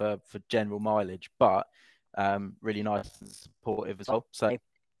shoe for general mileage, but really nice and supportive as well. So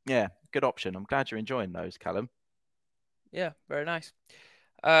yeah, good option. I'm glad you're enjoying those, Callum. Yeah, very nice.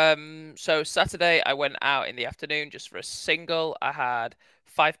 So Saturday I went out in the afternoon just for a single. I had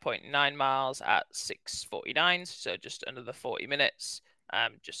 5.9 miles at 6:49, so just another 40 minutes.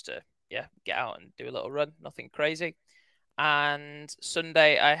 Just to get out and do a little run, nothing crazy. And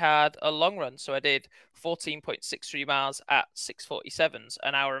Sunday I had a long run, so I did 14.63 miles at 6:47s,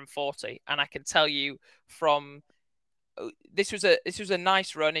 an hour and 40. And I can tell you from this was a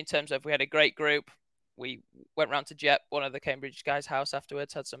nice run in terms of we had a great group. We went round to Jep, one of the Cambridge guys' house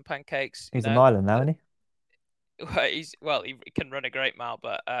afterwards, had some pancakes. He's a miler now, isn't he? He can run a great mile,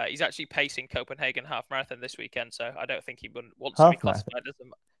 but he's actually pacing Copenhagen half marathon this weekend, so I don't think he wants to be Half marathon, classified as a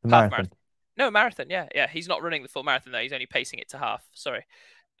the half marathon. marathon. No, marathon, yeah, yeah. He's not running the full marathon though. He's only pacing it to half. Sorry.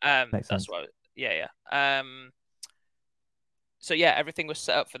 Makes That's sense. what. Yeah, yeah. So yeah, everything was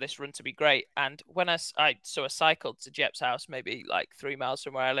set up for this run to be great. And when I cycled to Jep's house, maybe like 3 miles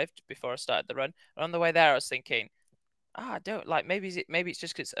from where I lived before I started the run. And on the way there, I was thinking, I don't like maybe it's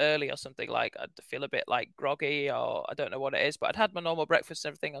just 'cause it's early or something. Like I feel a bit like groggy, or I don't know what it is. But I'd had my normal breakfast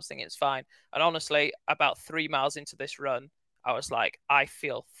and everything. I was thinking it's fine. And honestly, about 3 miles into this run, I was like, I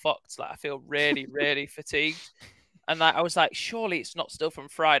feel fucked. Like I feel really, really fatigued. And like, I was like, surely it's not still from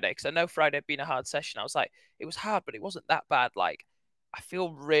Friday because I know Friday had been a hard session. I was like, it was hard, but it wasn't that bad. Like, I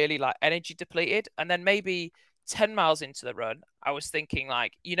feel really like energy depleted. And then maybe 10 miles into the run, I was thinking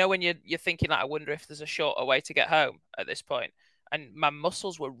like, when you're thinking like, I wonder if there's a shorter way to get home at this point. And my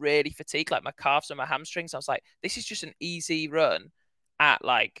muscles were really fatigued, like my calves and my hamstrings. I was like, this is just an easy run at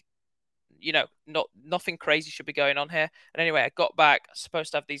like nothing crazy should be going on here. And anyway, I got back,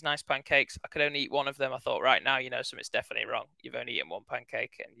 supposed to have these nice pancakes. I could only eat one of them. I thought, right now, something's definitely wrong. You've only eaten one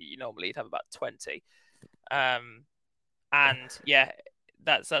pancake, and you normally you'd have about 20. Um, and yeah,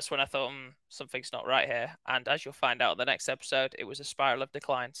 that's when I thought something's not right here. And as you'll find out in the next episode, it was a spiral of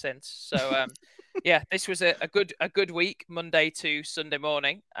decline since. So yeah, this was a good week, Monday to Sunday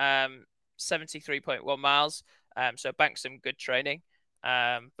morning. 73.1 miles. So banked some good training.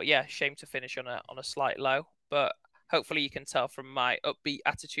 But yeah, shame to finish on a slight low. But hopefully you can tell from my upbeat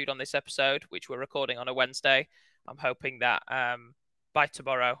attitude on this episode, which we're recording on a Wednesday. I'm hoping that by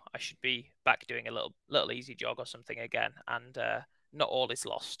tomorrow I should be back doing a little easy jog or something again, and not all is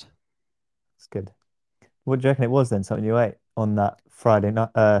lost. It's good. What do you reckon it was then? Something you ate on that Friday night,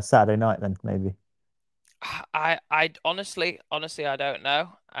 Saturday night then maybe? I honestly I don't know.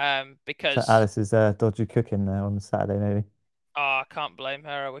 So Because Alice's dodgy cooking there on Saturday maybe. I can't blame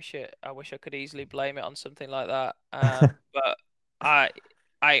her. I wish I could easily blame it on something like that. But I,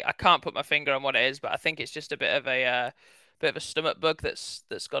 I can't put my finger on what it is. But I think it's just a bit of a stomach bug that's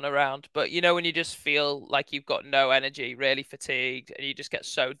gone around. But when you just feel like you've got no energy, really fatigued, and you just get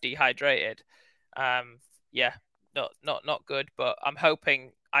so dehydrated. Um, yeah, not good. But I'm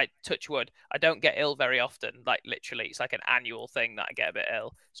hoping I touch wood. I don't get ill very often. Like literally, it's like an annual thing that I get a bit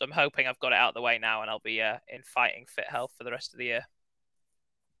ill. So I'm hoping I've got it out of the way now, and I'll be in fighting fit health for the rest of the year.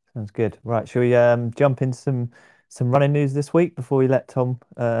 Sounds good. Right, shall we jump in some running news this week before we let Tom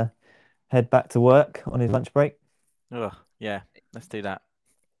head back to work on his lunch break? Oh, yeah, let's do that.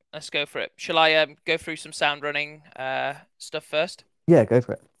 Let's go for it. Shall I go through some sound running stuff first? Yeah, go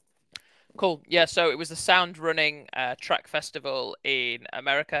for it. Cool. Yeah, so it was the Sound Running Track Festival in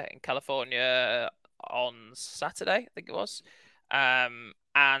America, in California, on Saturday, I think it was. And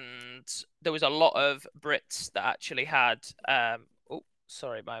there was a lot of Brits that actually had. Oh,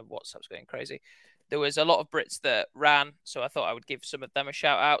 sorry, my WhatsApp's going crazy. There was a lot of Brits that ran, so I thought I would give some of them a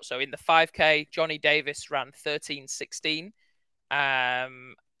shout out. So in the 5K, Johnny Davis ran 13:16.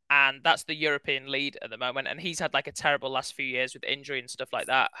 Um, and that's the European lead at the moment. And he's had like a terrible last few years with injury and stuff like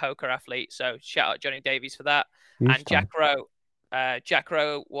that. Hoker athlete. So shout out Johnny Davies for that. Huge And time. Jack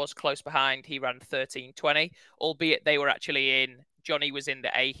Rowe was close behind. He ran 13:20, albeit they were actually in. Johnny was in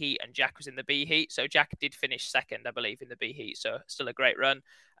the A heat and Jack was in the B heat. So Jack did finish second, I believe, in the B heat. So still a great run.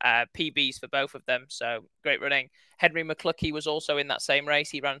 PBs for both of them. So great running. Henry McCluckey was also in that same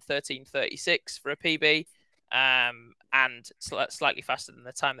race. He ran 13:36 for a PB. And slightly faster than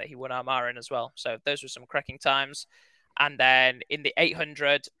the time that he won Armagh in as well. So those were some cracking times. And then in the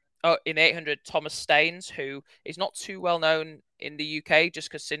 800, Thomas Staines, who is not too well known in the UK, just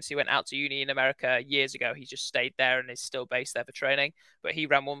because since he went out to uni in America years ago, he just stayed there and is still based there for training. But he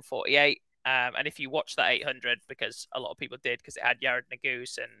ran 1:48. And if you watch that 800, because a lot of people did, because it had Jared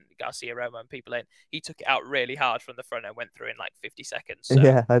Nagus and Garcia Roma and people in, he took it out really hard from the front and went through in like 50 seconds. So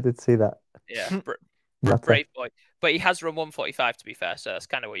Yeah, I did see that. yeah, Nutter. brave boy. But he has run 1:45 to be fair, so that's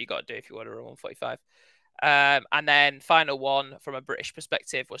kind of what you got to do if you want to run 1:45. And then final one from a British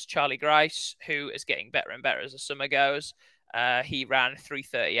perspective was Charlie Grice, who is getting better and better as the summer goes. He ran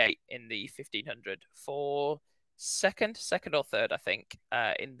 3:38 in the 1500 for second or third, I think,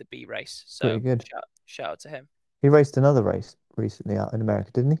 in the B race. Pretty So good. shout out to him. He raced another race recently out in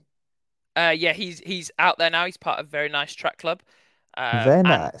America, didn't he? Yeah, he's out there now. He's part of Very Nice Track Club. Very And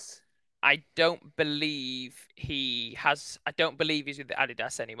nice. I don't believe I don't believe he's with the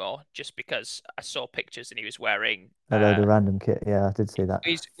Adidas anymore. Just because I saw pictures and he was wearing. A load of random kit. Yeah, I did see that.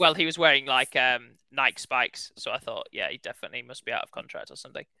 He was wearing like Nike spikes. So I thought, yeah, he definitely must be out of contract or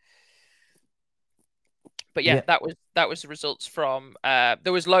something. But yeah, Yeah. that was the results from.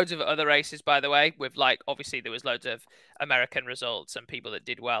 There was loads of other races, by the way. With like, obviously, there was loads of American results and people that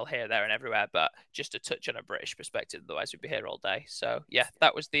did well here, there, and everywhere. But just to touch on a British perspective, otherwise we'd be here all day. So yeah,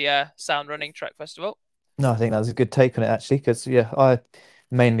 that was the Sound Running Track Festival. No, I think that was a good take on it actually, because yeah, I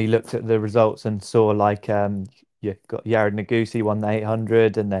mainly looked at the results and saw like you got Yared Naguse won the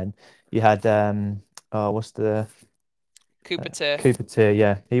 800, and then you had oh what's the Cooper Tier. Cooper Tier,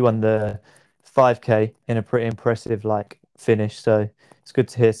 yeah, he won the 5K in a pretty impressive like finish. So it's good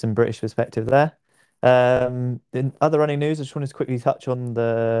to hear some British perspective there. In other running news, I just wanted to quickly touch on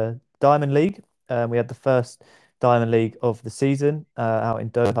the Diamond League. We had the first Diamond League of the season out in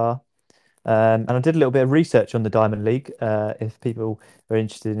Doha. And I did a little bit of research on the Diamond League, if people are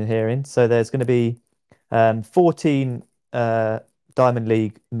interested in hearing. So there's going to be 14 Diamond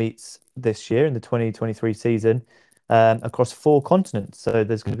League meets this year in the 2023 season across 4 continents. So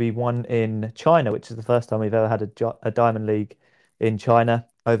there's going to be one in China, which is the first time we've ever had a Diamond League in China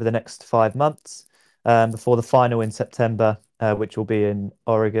over the next 5 months, before the final in September, which will be in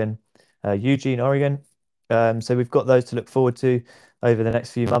Oregon, Eugene, Oregon. So we've got those to look forward to over the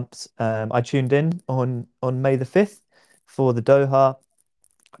next few months. I tuned in on May the 5th for the Doha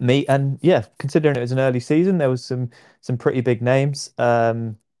meet, and yeah, considering it was an early season, there was some pretty big names.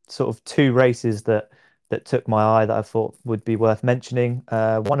 Sort of 2 races that took my eye that I thought would be worth mentioning.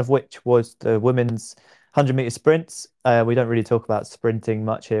 One of which was the women's 100-meter sprints. We don't really talk about sprinting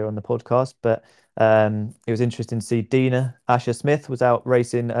much here on the podcast, but it was interesting to see Dina Asher Smith was out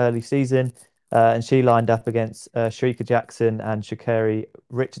racing early season. And she lined up against Sharika Jackson and Sha'Carri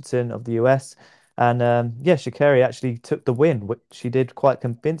Richardson of the US. And yeah, Sha'Carri actually took the win, which she did quite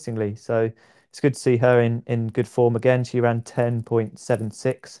convincingly. So it's good to see her in good form again. She ran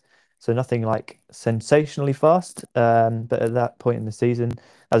 10.76, so nothing like sensationally fast. But at that point in the season,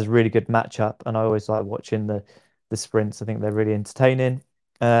 that was a really good matchup. And I always like watching the sprints. I think they're really entertaining.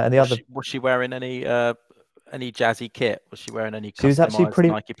 And the other, Was she wearing any jazzy kit? Was she wearing any she was actually customized pretty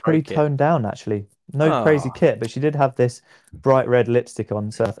Nike Pro pretty kit? toned down actually. No crazy Oh, kit, but she did have this bright red lipstick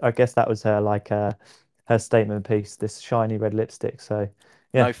on. So I guess that was her like her statement piece, this shiny red lipstick. So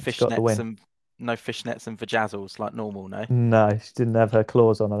no yeah, she got the fishnets win. and no fishnets and vajazzles like normal, no. No, she didn't have her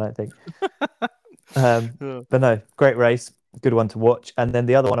claws on, I don't think. Um, Yeah. but no, great race, good one to watch. And then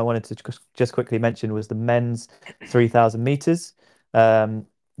the other one I wanted to just quickly mention was the men's 3,000 meters. Um,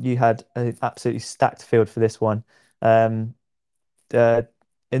 you had an absolutely stacked field for this one. Um, uh,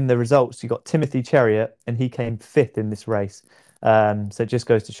 in the results, you got Timothy Cheruiyot, and he came fifth in this race. So it just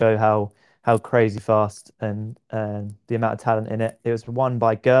goes to show how crazy fast and the amount of talent in it. It was won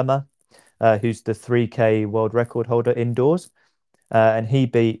by Germa, who's the 3K world record holder indoors. And he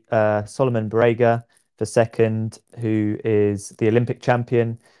beat Solomon Barega for second, who is the Olympic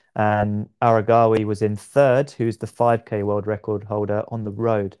champion, and Aragawi was in third, who's the 5K world record holder on the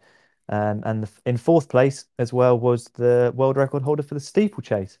road. And in fourth place as well was the world record holder for the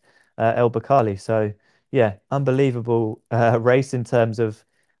steeplechase, El Bakali. So yeah, unbelievable race in terms of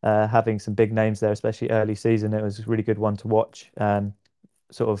having some big names there, especially early season. It was a really good one to watch.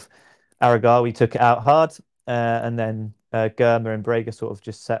 Sort of Aragawi took it out hard, and then Germa and Braga sort of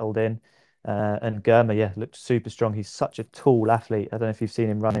just settled in. And Germa, yeah, looked super strong. He's such a tall athlete. I don't know if you've seen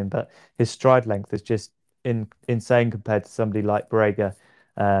him running, but his stride length is just insane compared to somebody like Braga.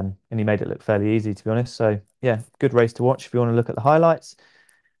 And he made it look fairly easy, to be honest. So yeah, good race to watch if you want to look at the highlights.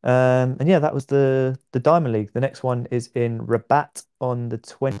 And yeah, that was the Diamond League. The next one is in Rabat on the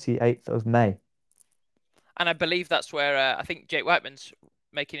 28th of May. And I believe that's where I think Jake Whiteman's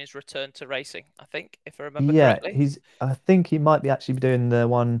making his return to racing. I think, if I remember Yeah, correctly. I think he might be actually doing the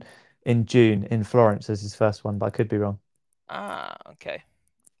one in June in Florence as his first one, but I could be wrong. Ah, okay.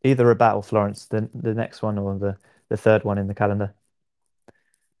 Either Rabat or Florence, the next one or the third one in the calendar.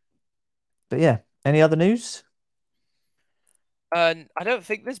 But yeah, any other news? And I don't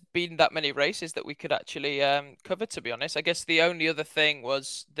think there's been that many races that we could actually cover, to be honest. I guess the only other thing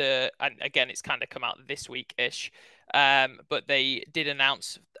was and again, it's kind of come out this week-ish, but they did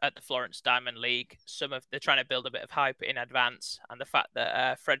announce at the Florence Diamond League they're trying to build a bit of hype in advance, and the fact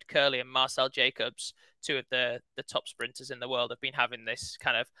that Fred Curley and Marcel Jacobs, two of the top sprinters in the world, have been having this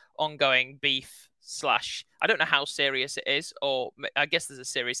kind of ongoing beef slash. I don't know how serious it is, or I guess there's a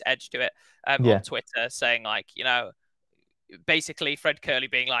serious edge to it, on Yeah, Twitter saying like, basically Fred Curley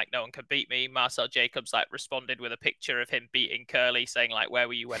being like, no one can beat me. Marcel Jacobs like responded with a picture of him beating Curley, saying like, where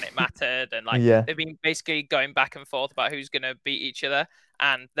were you when it mattered? And like Yeah. they've been basically going back and forth about who's going to beat each other.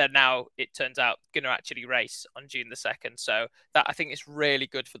 And they're now, it turns out, going to actually race on June the 2nd. So that I think is really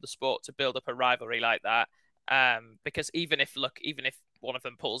good for the sport to build up a rivalry like that. Because even if one of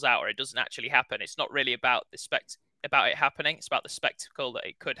them pulls out or it doesn't actually happen, it's not really about about it happening. It's about the spectacle that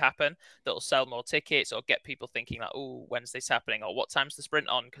it could happen that'll sell more tickets or get people thinking like, oh, when's this happening? Or what time's the sprint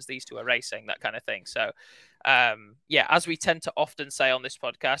on? Because these two are racing, that kind of thing. So, yeah, as we tend to often say on this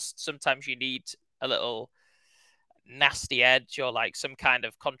podcast, sometimes you need a little nasty edge or like some kind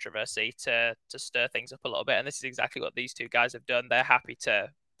of controversy to stir things up a little bit. And this is exactly what these two guys have done. They're happy to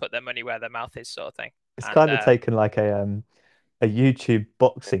put their money where their mouth is, sort of thing. It's And kind of taken like a YouTube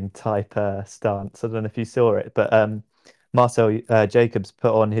boxing type stance. I don't know if you saw it, but Marcel Jacobs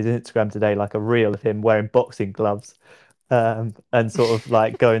put on his Instagram today like a reel of him wearing boxing gloves and sort of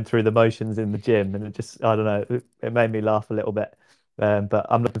like going through the motions in the gym, and it just I don't know, it made me laugh a little bit. But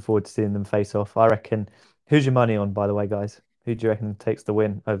I'm looking forward to seeing them face off. I reckon. Who's your money on, by the way, guys? Who do you reckon takes the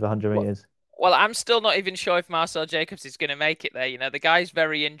win over 100 well, meters? well, I'm still not even sure if Marcel Jacobs is going to make it there. You know, the guy's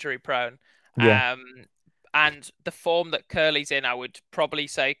very injury prone. Yeah, Um, and the form that Curly's in, I would probably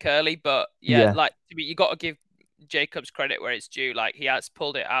say Curly. But yeah, yeah, like you got to give Jacobs credit where it's due. Like he has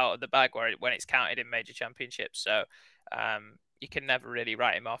pulled it out of the bag when it's counted in major championships. So you can never really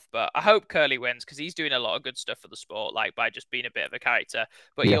write him off. But I hope Curly wins because he's doing a lot of good stuff for the sport, like by just being a bit of a character.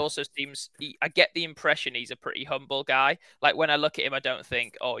 But he yeah. also I get the impression he's a pretty humble guy. Like when I look at him, I don't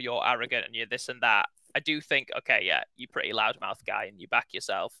think, oh, you're arrogant and you're this and that. I do think, okay, yeah, you're pretty loudmouth guy and you back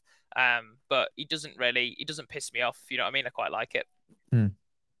yourself. But he doesn't piss me off. You know what I mean? I quite like it. Hmm.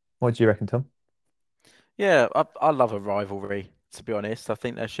 What do you reckon, Tom? Yeah, I love a rivalry, to be honest. I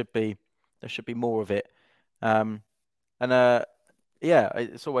think there should be more of it. Um, and yeah,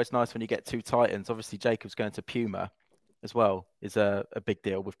 it's always nice when you get two titans. Obviously, Jacobs going to Puma as well is a big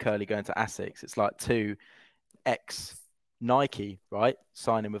deal. With Curly going to Asics, it's like two ex Nike, right?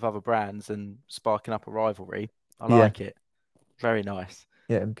 Signing with other brands and sparking up a rivalry. I Yeah, like it. Very nice.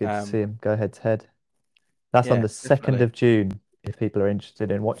 yeah, I'm good to see Um, him go head to head. That's on yeah, the 2nd definitely. of June, if people are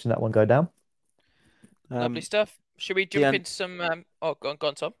interested in watching that one go down. Lovely Um, stuff. Should we the jump into some? Oh, go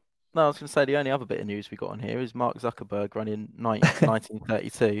on, Tom. No, I was going to say the only other bit of news we got on here is Mark Zuckerberg running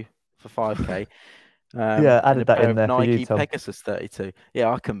 1932 for 5K Yeah, in a added that pair in of there for you, Nike Tom. Pegasus 32.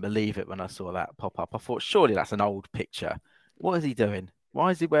 Yeah, I couldn't believe it when I saw that pop up. I thought, surely that's an old picture. What is he doing?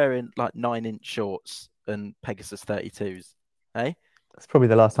 Why is he wearing like 9-inch shorts and Pegasus 32s? Hey, That's probably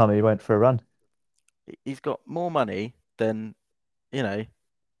the last time he went for a run. he's got more money than, you know,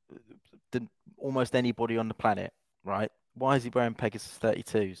 than almost anybody on the planet, right? Why is he wearing Pegasus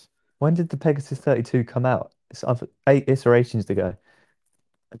 32s? When did the Pegasus 32 come out? It's 8 iterations ago.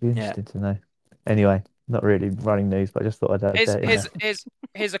 I'd be Yeah. interested to know. Anyway, not really running news, but I just thought I'd add Here's that in here's there. here's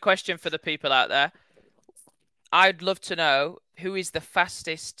here's a question for the people out there. I'd love to know who is the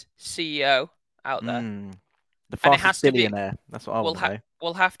fastest CEO out there, Mm. The and it fastest has to be. billionaire. That's what I We'll want to ha know.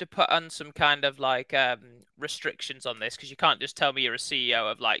 we'll have to put on some kind of like restrictions on this because you can't just tell me you're a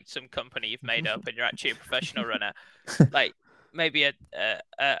CEO of like some company you've made up and you're actually a professional runner. Like maybe a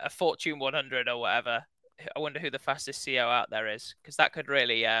Fortune 100 or whatever. I wonder who the fastest CEO out there is because that could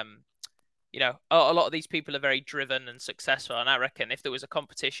really a lot of these people are very driven and successful, and I reckon if there was a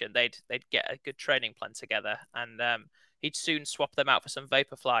competition, they'd get a good training plan together, and he'd soon swap them out for some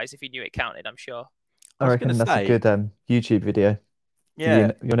vapor flies if he knew it counted. I'm sure. I I was going to reckon that's a say, good YouTube video for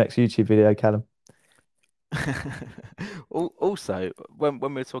yeah. your next YouTube video, Callum. Also, when we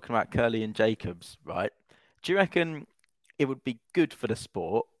were talking about Curly and Jacobs, right? Do you reckon it would be good for the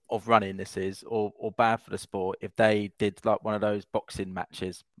sport of running this is, or bad for the sport if they did like one of those boxing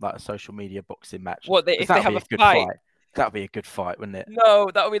matches, like a social media boxing match? What Because if that they would have be a a good fight? fight. That would be a good fight, wouldn't it?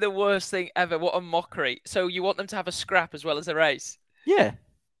 No, that would be the worst thing ever. What a mockery. So you want them to have a scrap as well as a race? Yeah.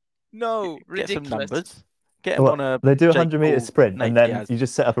 No, Get some ridiculous. numbers. Get them on Well, a they do a Jake 100-meter Paul sprint and Nate then Diaz. you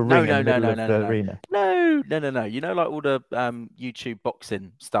just set up a No, ring in no, the no, middle no, of no, no, the no. arena. No, no, no, no. You know, like all the YouTube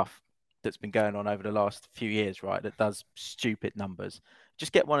boxing stuff that's been going on over the last few years, right? That does stupid numbers.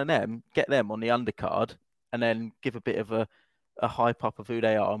 Just get one of them, get them on the undercard, and then give a bit of a hype up of who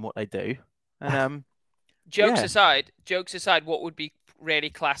they are and what they do. And yeah. Jokes aside, what would be really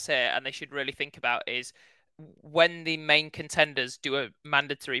class here, and they should really think about is when the main contenders do a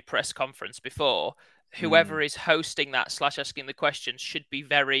mandatory press conference before, Mm, whoever is hosting that slash asking the questions should be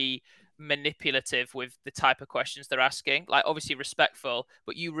very manipulative with the type of questions they're asking. Like obviously respectful,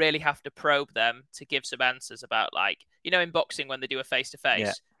 but you really have to probe them to give some answers about like, in boxing when they do a face to Yeah.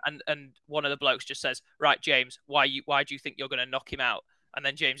 face and one of the blokes just says, "Right, James, why do you think you're going to knock him out?" And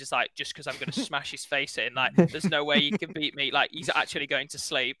then James is like, "Just because I'm going to smash his face in. Like, there's no way he can beat me. Like, he's actually going to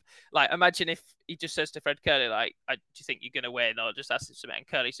sleep." Like, imagine if he just says to Fred Curley, like, "Do you think you're going to win?" Or just asks him something, and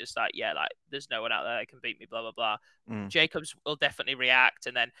Curley's just like, "Yeah, like, there's no one out there that can beat me." Blah blah blah. Mm. Jacobs will definitely react,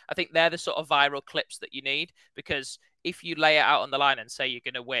 and then I think they're the sort of viral clips that you need, because if you lay it out on the line and say you're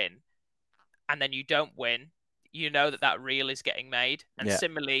going to win, and then you don't win, you know that reel is getting made. And Yeah.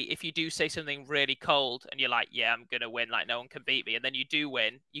 similarly, if you do say something really cold and you're like, "Yeah, I'm gonna win, like no one can beat me," and then you do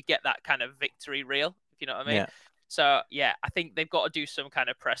win, you get that kind of victory reel, if you know what I mean. Yeah. So yeah, I think they've got to do some kind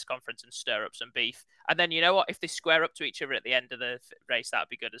of press conference and stir up some beef. And then you know what? If they square up to each other at the end of the race, that'd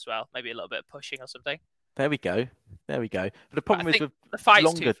be good as well. Maybe a little bit of pushing or something. There we go. There we go. But the But I problem is think with the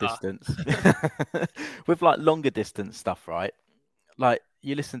fight's too longer far. distance, with like longer distance stuff, right? Like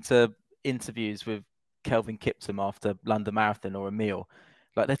you listen to interviews with Kelvin Kiptum after London Marathon or a meal,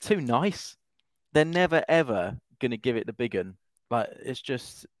 like they're too nice. They're never ever gonna give it the big un. Like it's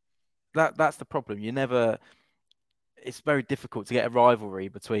just that's the problem. You never. It's very difficult to get a rivalry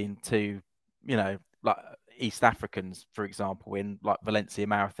between two, like East Africans, for example, in like Valencia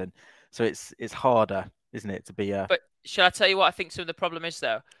Marathon. So it's harder, isn't it, to be a But shall I tell you what I think some of the problem is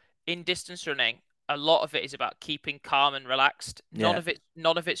though? In distance running, a lot of it is about keeping calm and relaxed. None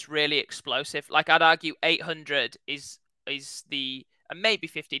yeah, of it's really explosive. Like I'd argue 800 is the and maybe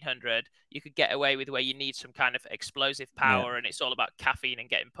 1500 you could get away with where you need some kind of explosive yeah, power and it's all about caffeine and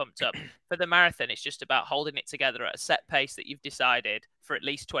getting pumped up. For the marathon, it's just about holding it together at a set pace that you've decided for at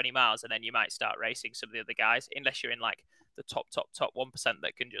least 20 miles, and then you might start racing some of the other guys, unless you're in like the top 1%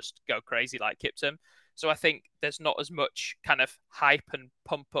 that can just go crazy like Kiptum. So I think there's not as much kind of hype and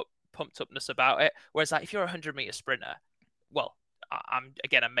pumped upness about it. Whereas like if you're a 100-meter sprinter, well, I'm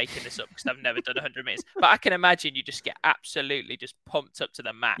making this up because I've never done 100 meters, but I can imagine you just get absolutely just pumped up to the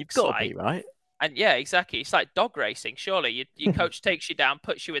you've max, got to like. be right. And yeah, exactly. It's like dog racing. Surely your coach takes you down,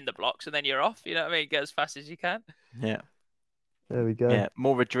 puts you in the blocks, and then you're off. You know what I mean? Get as fast as you can. Yeah, There we go. yeah,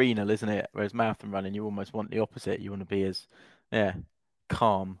 more adrenal, isn't it? Whereas marathon running, you almost want the opposite. You want to be as, yeah,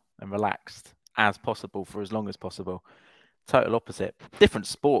 calm and relaxed as possible for as long as possible. Total opposite. Different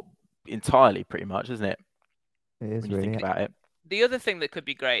sport entirely, pretty much, isn't it? It is When you think really. about it. The other thing that could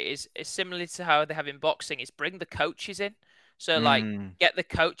be great is similar to how they have in boxing, is bring the coaches in. So like Mm, get the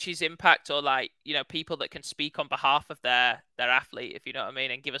coaches impact, or like, people that can speak on behalf of their athlete, if you know what I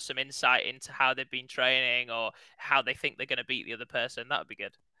mean, and give us some insight into how they've been training or how they think they're going to beat the other person. That would be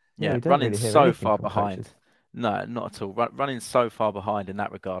good. Yeah, yeah, we don't running really hear so anything far from behind. coaches. No, not at all. Running so far behind in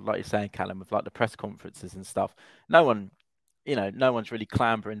that regard, like you're saying, Callum, with like the press conferences and stuff. No one, no one's really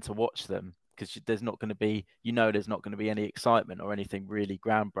clambering to watch them because there's not going to be, there's not going to be any excitement or anything really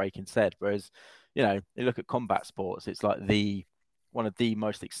groundbreaking said. Whereas, you look at combat sports, it's like one of the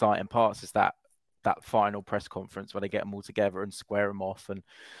most exciting parts is that final press conference where they get them all together and square them off, and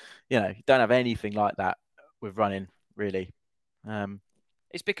you don't have anything like that with running really. Um,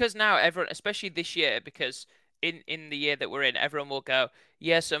 It's because now everyone, especially this year, because in the year that we're in, everyone will go,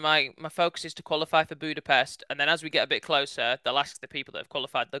 yeah, so my focus is to qualify for Budapest, and then as we get a bit closer, they'll ask the people that have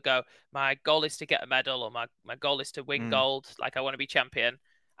qualified, they'll go, my goal is to get a medal, or my goal is to win mm, gold, like I want to be champion.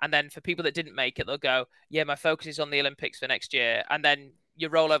 And then for people that didn't make it, they'll go, yeah, my focus is on the Olympics for next year. And then you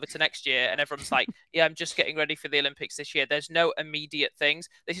roll over to next year, and everyone's like, yeah, I'm just getting ready for the Olympics this year. There's no immediate things.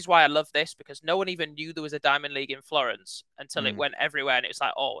 This is why I love this, because no one even knew there was a Diamond League in Florence until it mm. went everywhere. And it was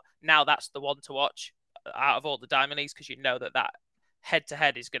like, oh, now that's the one to watch out of all the Diamond Leagues, because you know that head to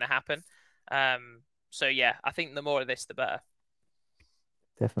head is going to happen. So yeah, I think the more of this, the better.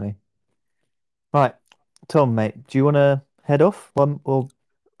 Definitely. Right, Tom, mate, do you want to head off? One or do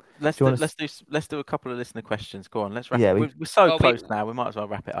Let's you do want to? let's do a couple of listener questions. Go on, let's wrap Yeah, it. we. We're so Well, we close now. We might as well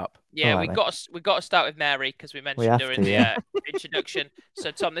wrap it up. All Yeah, right, mate. we got to start with Mary because we We mentioned have her in to. the Yeah. introduction.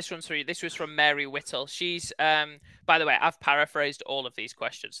 So Tom, this one's for you. This was from Mary Whittle. She's by the way, I've paraphrased all of these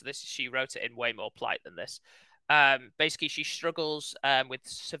questions. So she wrote it in way more polite than this. Basically, she struggles with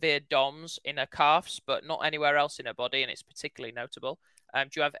severe DOMS in her calves, but not anywhere else in her body, and it's particularly notable. Do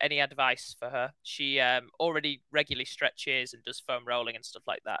you have any advice for her? She already regularly stretches and does foam rolling and stuff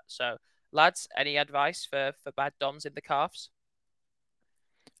like that. So, lads, any advice for bad DOMS in the calves?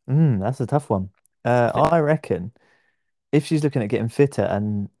 That's a tough one. I think I reckon if she's looking at getting fitter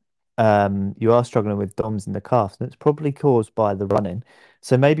and you are struggling with DOMs in the calves, then it's probably caused by the running.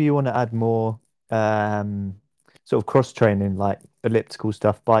 So maybe you want to add more sort of cross training, like elliptical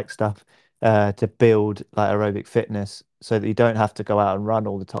stuff, bike stuff, to build like aerobic fitness so that you don't have to go out and run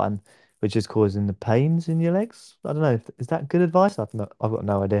all the time. which is causing the pains in your legs. I don't know. Is that good advice? I've got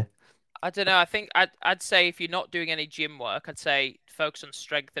no idea. I don't know. I think I'd say if you're not doing any gym work, I'd say focus on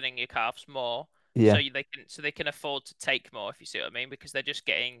strengthening your calves more, so Yeah. they can afford to take more, if you see what I mean, because they're just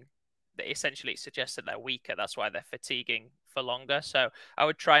getting essentially it suggests that they're weaker. That's why they're fatiguing for longer. So I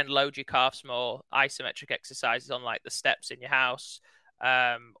would try and load your calves more, isometric exercises on like the steps in your house.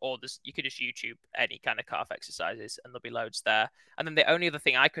 Or you could just YouTube any kind of calf exercises and there'll be loads there. And then the only other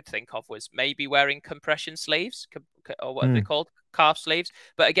thing I could think of was maybe wearing compression sleeves, or what are they Mm. called? Calf sleeves.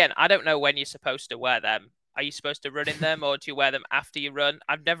 But again, I don't know when you're supposed to wear them. Are you supposed to run in them or do you wear them after you run?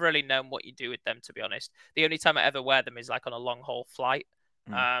 I've never really known what you do with them, to be honest. The only time I ever wear them is like on a long haul flight.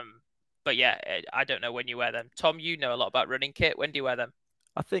 Mm. Um, but yeah, I don't know when you wear them. Tom, you know a lot about running kit. When do you wear them?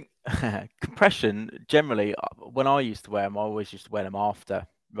 I think compression generally, when I used to wear them, I always used to wear them after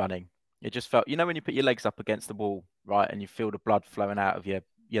running. It just felt, when you put your legs up against the wall, right, and you feel the blood flowing out of your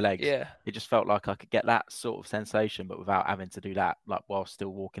legs, Yeah. it just felt like I could get that sort of sensation, but without having to do that, like while still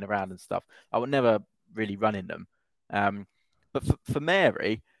walking around and stuff. I would never really run in them. Um, but for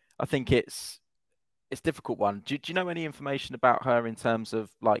Mary, I think it's a difficult one. Do you know any information about her in terms of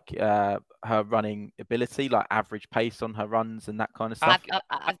like her running ability, like average pace on her runs and that kind of stuff?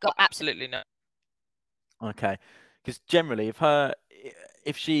 I've got absolutely no. Okay, because generally,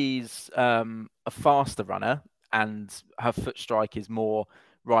 if she's a faster runner and her foot strike is more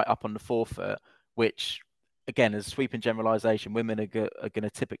right up on the forefoot, which again, as sweeping generalization, women are going to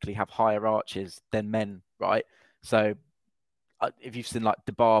typically have higher arches than men, right? So if you've seen like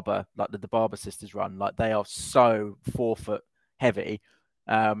like the DeBarber sisters run, like they are so forefoot heavy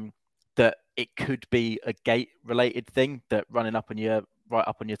that it could be a gait related thing, that running up on your right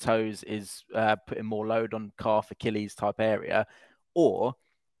up on your toes is putting more load on calf Achilles type area, or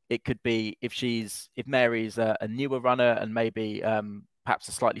it could be if Mary's a newer runner and maybe perhaps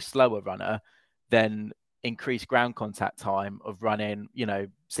a slightly slower runner, then increased ground contact time of running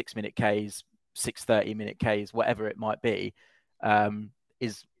 6 minute Ks, 6 30-minute Ks, whatever it might be,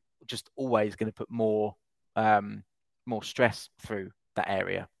 is just always going to put more stress through that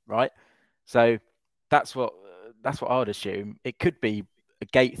area, right? So that's what I would assume. It could be a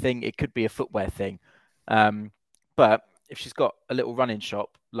gait thing, it could be a footwear thing, but if she's got a little running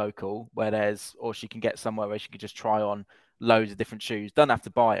shop local or she can get somewhere where she could just try on loads of different shoes, don't have to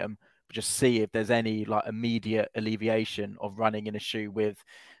buy them, but just see if there's any like immediate alleviation of running in a shoe with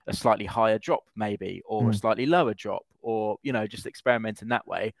a slightly higher drop, maybe, or a Mm. slightly lower drop, or just experiment in that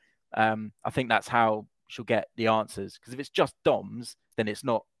way. I think that's how she'll get the answers. Because if it's just DOMs, then it's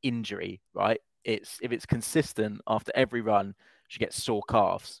not injury, right? If it's consistent after every run, she gets sore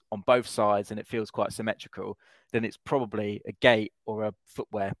calves on both sides and it feels quite symmetrical, then it's probably a gait or a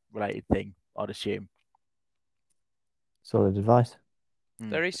footwear related thing, I'd assume. Solid advice. Mm.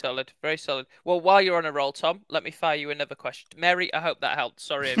 Very solid, very solid. Well, while you're on a roll, Tom, let me fire you another question. Mary, I hope that helped.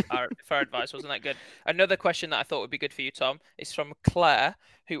 Sorry if our advice wasn't that good. Another question that I thought would be good for you, Tom, is from Claire,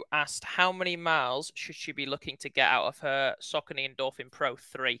 who asked how many miles should she be looking to get out of her Saucony Endorphin Pro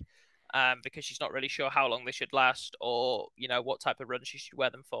 3? Because she's not really sure how long they should last or, what type of run she should wear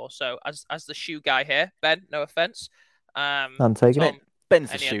them for. So as the shoe guy here, Ben, no offense. I'm taking it. Tom, Ben's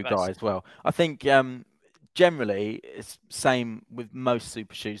the any shoe guy advice? as well. I think generally it's same with most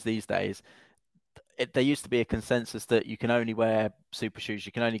super shoes these days. There used to be a consensus that you can only wear super shoes,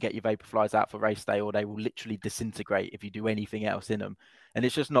 you can only get your Vaporflies out for race day, or they will literally disintegrate if you do anything else in them. And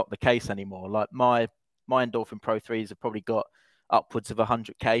it's just not the case anymore. Like my Endorphin Pro 3s have probably got upwards of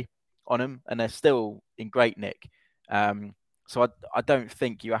 100k on them, and they're still in great nick. So I don't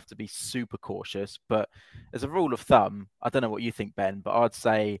think you have to be super cautious, but as a rule of thumb, I don't know what you think, Ben, but I'd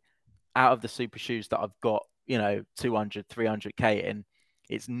say out of the super shoes that I've got, 200, 300k in,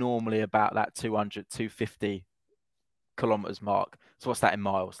 it's normally about that 200, 250 kilometers mark. So what's that in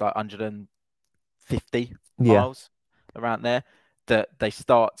miles? Like 150 Yeah. miles around there, that they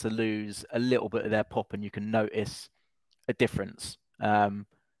start to lose a little bit of their pop and you can notice a difference.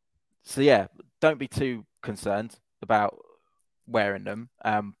 So yeah, don't be too concerned about wearing them.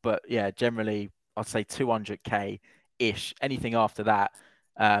 But yeah, generally I'd say 200k ish. Anything after that,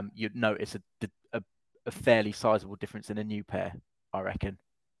 you'd notice a fairly sizable difference in a new pair, I reckon.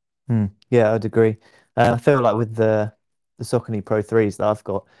 Yeah, I'd agree. I feel like with the Saucony Pro 3s that I've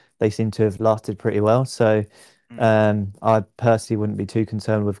got, they seem to have lasted pretty well. So Mm, I personally wouldn't be too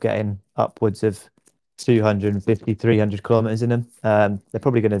concerned with getting upwards of 250, 300 kilometers in them. They're mm.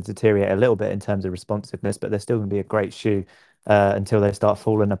 probably going to deteriorate a little bit in terms of responsiveness, but they're still going to be a great shoe until they start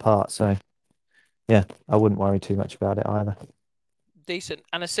falling apart. So yeah, I wouldn't worry too much about it either. Decent.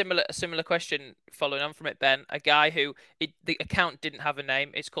 And a similar question following on from it, Ben. A guy who the account didn't have a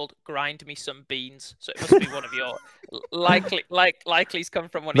name. It's called Grind Me Some Beans. So it must be one of your likely's come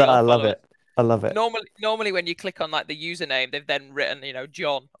from one of That your I love followers. it. I love it. Normally when you click on like the username, they've then written,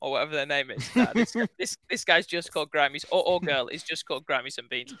 John or whatever their name is. No, this guy's just called Grammys, or girl is just called Grammys and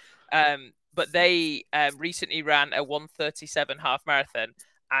Beans. But they recently ran a 1:37 half marathon,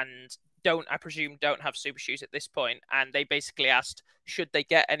 and I presume don't have super shoes at this point, and they basically asked, should they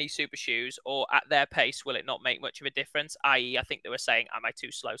get any super shoes, or at their pace will it not make much of a difference? I.e., I think they were saying, am I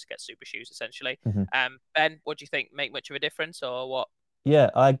too slow to get super shoes? Essentially, Mhm. Ben, what do you think? Make much of a difference, or what? Yeah,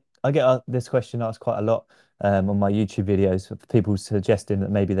 I get this question asked quite a lot on my YouTube videos of people suggesting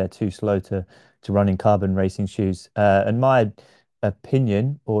that maybe they're too slow to run in carbon racing shoes. And my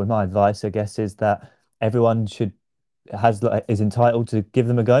opinion or my advice, I guess, is that everyone should has like is entitled to give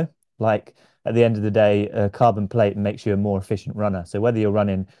them a go. Like at the end of the day, a carbon plate makes you a more efficient runner. So whether you're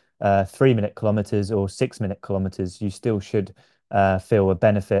running 3 minute kilometers or 6 minute kilometers, you still should feel a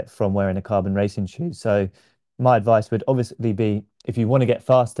benefit from wearing a carbon racing shoe. So my advice would obviously be if you want to get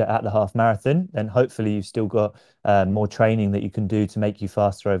faster at the half marathon, then hopefully you've still got more training that you can do to make you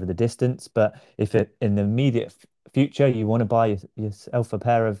faster over the distance. But if it in the immediate future you want to buy yourself a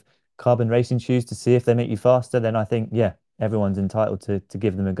pair of carbon racing shoes to see if they make you faster, then I think, yeah, everyone's entitled to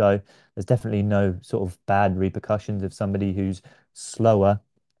give them a go. There's definitely no sort of bad repercussions of somebody who's slower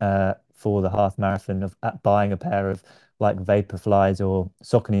for the half marathon of at buying a pair of like Vaporflies or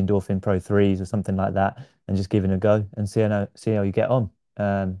Saucony Endorphin Pro 3s or something like that and just giving it a go and see how you get on.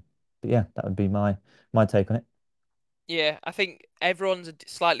 But yeah, that would be my take on it. Yeah, I think everyone's a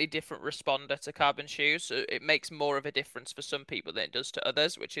slightly different responder to carbon shoes. So it makes more of a difference for some people than it does to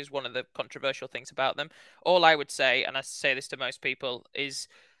others, which is one of the controversial things about them. All I would say, and I say this to most people, is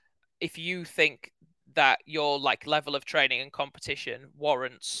if you think that your like level of training and competition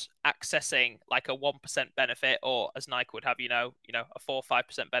warrants accessing like a 1% benefit, or as Nike would have, a 4 or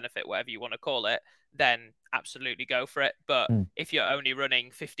 5% benefit, whatever you want to call it, then absolutely go for it. But Mm, if you're only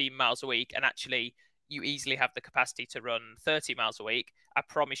running 15 miles a week and actually you easily have the capacity to run 30 miles a week, I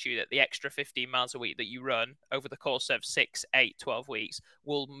promise you that the extra 15 miles a week that you run over the course of 6, 8, 12 weeks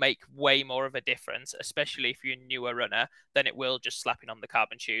will make way more of a difference, especially if you're a newer runner, than it will just slapping on the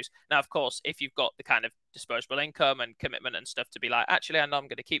carbon shoes. Now, of course, if you've got the kind of disposable income and commitment and stuff to be like, actually, I know I'm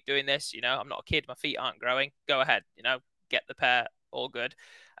going to keep doing this, I'm not a kid, my feet aren't growing, go ahead, get the pair, all good.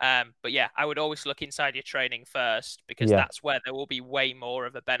 But yeah, I would always look inside your training first, because yeah, that's where there will be way more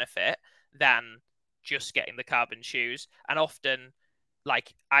of a benefit than just getting the carbon shoes. And often,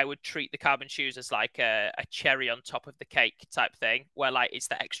 like, I would treat the carbon shoes as like a cherry on top of the cake type thing, where like it's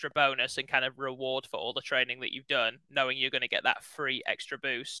the extra bonus and kind of reward for all the training that you've done, knowing you're going to get that free extra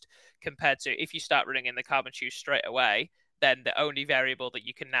boost, compared to if you start running in the carbon shoes straight away, then the only variable that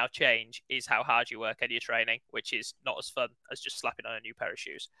you can now change is how hard you work at your training, which is not as fun as just slapping on a new pair of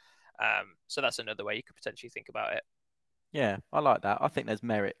shoes. So that's another way you could potentially think about it. Yeah, I like that. I think there's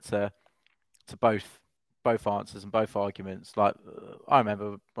merit to both answers and both arguments. Like I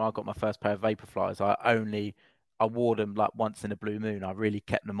remember when I got my first pair of Vaporflies, I wore them like once in a blue moon. I really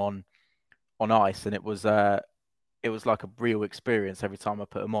kept them on ice, and it was like a real experience every time I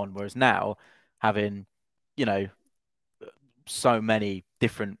put them on. Whereas now, having you know so many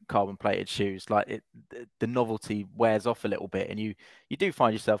different carbon plated shoes, like the novelty wears off a little bit, and you do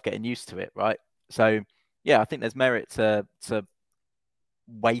find yourself getting used to it, right? So yeah, I think there's merit to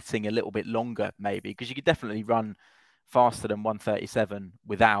waiting a little bit longer, maybe, because you could definitely run faster than 1:37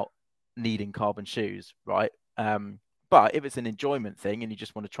 without needing carbon shoes, right? But if it's an enjoyment thing and you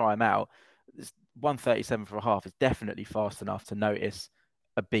just want to try them out, 1:37 for a half is definitely fast enough to notice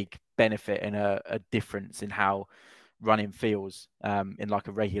a big benefit and a difference in how running feels in like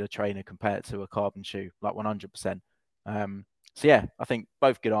a regular trainer compared to a carbon shoe, like 100%. So yeah, I think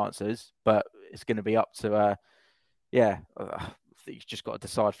both good answers, but it's going to be up to yeah, you've just got to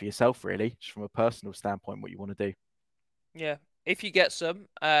decide for yourself, really, just from a personal standpoint, what you want to do. Yeah. If you get some,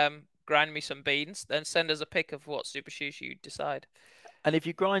 grind me some beans, then send us a pic of what super shoes you decide. And if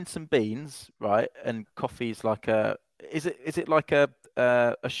you grind some beans, right, and coffee's like is it like a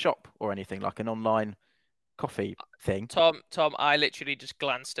shop or anything, like an online coffee thing? Tom, I literally just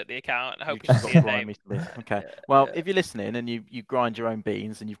glanced at the account, You've hoping to just got see a grind name. me some beans. Okay. Well, Uh, if you're listening and you grind your own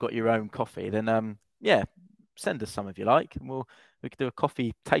beans and you've got your own coffee, then yeah, send us some if you like, and we could do a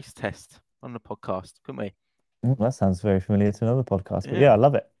coffee taste test on the podcast, couldn't we? That sounds very familiar to another podcast, but yeah, Yeah. I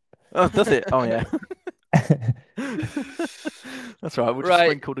love it. Oh, does it? Oh, yeah. That's right. We'll just right.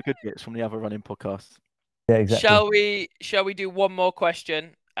 sprinkle the good bits from the other running podcasts. Yeah, exactly. Shall we do one more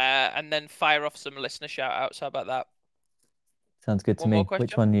question, and then fire off some listener shout outs? How about that? Sounds good to One more me. Which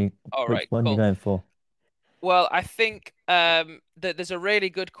question. one you All which right, one you cool. going for? Well, I think that there's a really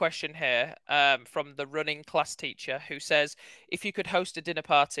good question here from the running class teacher who says, if you could host a dinner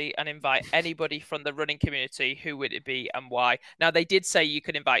party and invite anybody from the running community, who would it be and why? Now, they did say you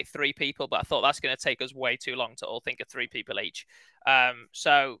could invite 3 people, but I thought that's going to take us way too long to all think of 3 people each.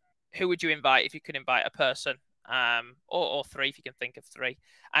 So who would you invite if you could invite a person? Or three if you can think of three.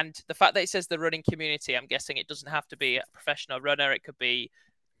 And the fact that it says the running community, I'm guessing it doesn't have to be a professional runner. It could be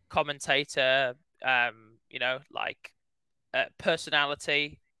commentator, like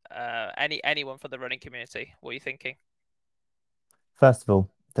personality, anyone for the running community. What are you thinking? First of all,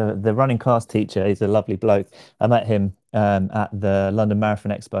 the running class teacher is a lovely bloke. I met him at the London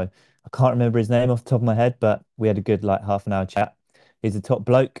Marathon Expo. I can't remember his name off the top of my head, but we had a good like half an hour chat. He's a top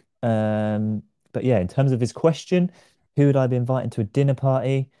bloke. But yeah, in terms of his question, who would I be inviting to a dinner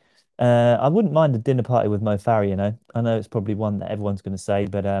party? I wouldn't mind a dinner party with Mo Farah, you know. I know it's probably one that everyone's going to say,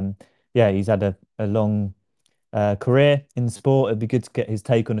 but yeah, he's had a long career in sport. It'd be good to get his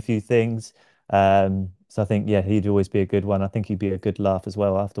take on a few things. So I think, yeah, he'd always be a good one. I think he'd be a good laugh as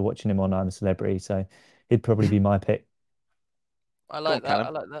well after watching him on I'm a Celebrity. So he'd probably be my pick. I Go like on, that. Callum. I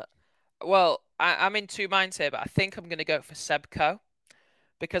like that. Well, I'm in two minds here, but I think I'm going to go for Sebco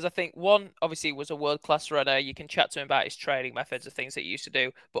because I think one, obviously, was a world class runner. You can chat to him about his training methods of things that he used to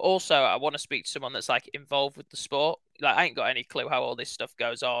do. But also, I want to speak to someone that's like involved with the sport. Like, I ain't got any clue how all this stuff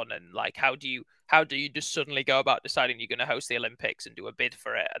goes on, and like, how do you just suddenly go about deciding you're going to host the Olympics and do a bid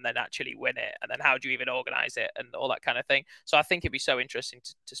for it, and then actually win it, and then how do you even organize it, and all that kind of thing. So I think it'd be so interesting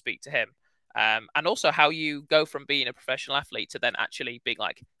to speak to him. And also how you go from being a professional athlete to then actually being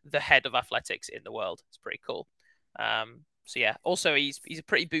like the head of athletics in the world. It's pretty cool. So yeah. Also, he's a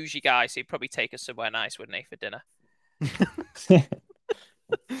pretty bougie guy, so he'd probably take us somewhere nice, wouldn't he, for dinner?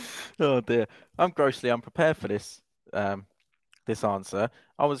 Oh dear, I'm grossly unprepared for this answer.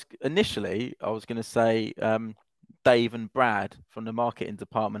 I was going to say Dave and Brad from the marketing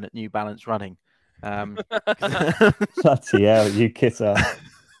department at New Balance Running. Because Bloody hell, you kisser.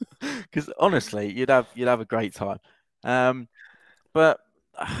 honestly, you'd have a great time. But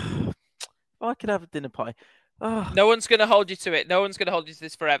if I could have a dinner party. Oh, No one's gonna hold you to it. No one's gonna hold you to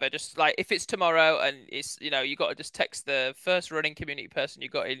this forever. Just like if it's tomorrow and it's you got to just text the first running community person you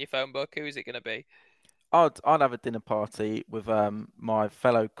got in your phone book. Who is it gonna be? I'd have a dinner party with my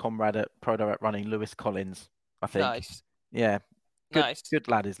fellow comrade at Pro Direct Running, Lewis Collins. I think. Nice, Yeah, good nice. good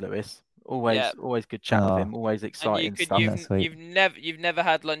lad is Lewis. Yeah, Always good chat with Oh, him. Always and you exciting could stuff. that's sweet. you've never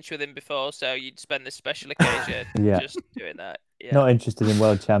had lunch with him before, so you'd spend this special occasion Yeah, just doing that. Yeah, not interested in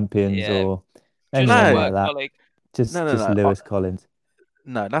world champions yeah. or Just a anyone No, like work that. colleague. no, no, Just no. Lewis Collins.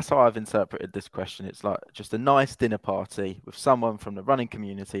 No, that's how I've interpreted this question. It's like just a nice dinner party with someone from the running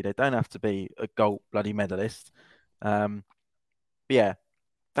community. They don't have to be a gold bloody medalist. Um, but yeah,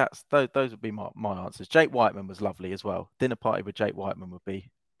 those would be my answers. Jake Whiteman was lovely as well. Dinner party with Jake Whiteman would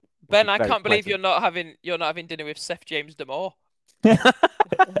be Ben, I very can't believe pleasant. you're not having dinner with Seth James Damore.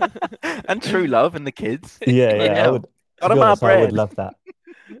 And True Love and the kids. Yeah, Bloody yeah, I hell. would. To Got be 'em our honest, I would bread. love that.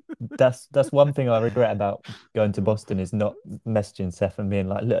 That's one thing I regret about going to Boston is not messaging Seth and being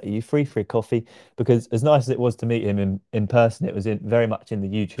like, "Look, are you free for a coffee?" Because as nice as it was to meet him in person, it was very much in the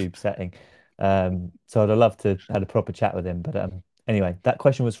YouTube setting. So I'd have loved to had a proper chat with him. But anyway, that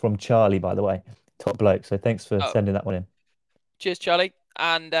question was from Charlie, by the way, top bloke. So thanks for Oh, sending that one in. cheers, Charlie.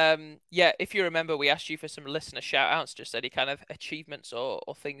 And yeah, if you remember, we asked you for some listener shout outs, just any kind of achievements or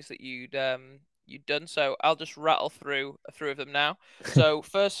things that you'd done. So I'll just rattle through a few of them now. So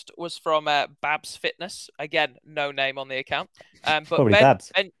first was from Babs Fitness. Again, no name on the account. But Probably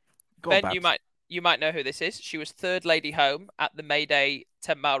Babs. Go on, Ben, Babs. you might know who this is. She was third lady home at the May Day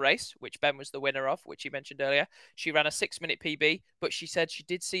 10 mile race, which Ben was the winner of, which you mentioned earlier. She ran a 6 minute PB, but she said she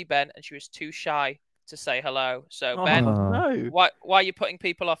did see Ben and she was too shy to say hello. So Ben, Oh Oh, no. why are you putting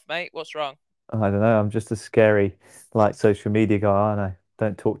people off, mate? What's wrong? I don't know. I'm just a scary like social media guy, aren't I?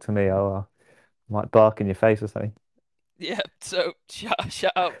 Don't talk to me. I might bark in your face or something. Yeah, so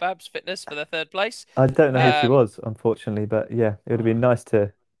shout out Babs Fitness for the third place. I don't know who she Um, was, unfortunately, but yeah, it would have been nice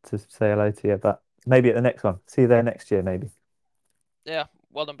to say hello to you. But maybe at the next one. See you there next year, maybe. yeah,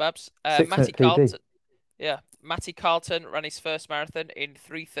 well done, Babs. 6 minute Matty PB. Carlton, yeah, Matty Carlton ran his first marathon in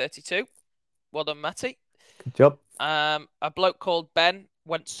 3:32. Well done, Matty. Good job. A bloke called Ben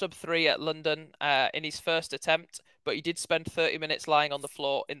went sub 3 at London in his first attempt, but he did spend 30 minutes lying on the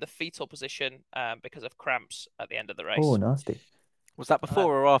floor in the fetal position because of cramps at the end of the Oh, race. nasty. Was that Uh,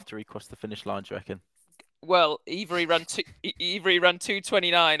 before or after he crossed the finish line, do you reckon? well, either he ran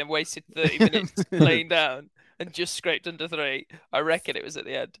 2:29 and wasted 30 minutes laying down and just scraped under 3. I reckon it was at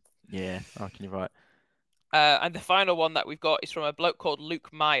the end. Yeah, I reckon you're right. And the final one that we've got is from a bloke called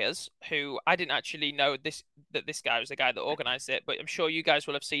Luke Myers, who I didn't actually know this guy was the guy that organised it, but I'm sure you guys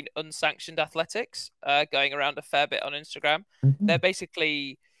will have seen unsanctioned athletics going around a fair bit on Instagram. They're Mhm.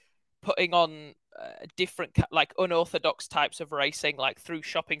 basically putting on different like unorthodox types of racing, like through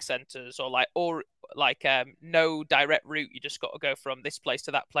shopping centres or like no direct route. You just got to go from this place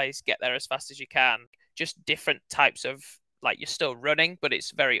to that place, get there as fast as you can. Just different types of like you're still running, but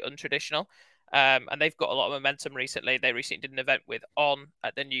it's very untraditional. And they've got a lot of momentum recently. They recently did an event with On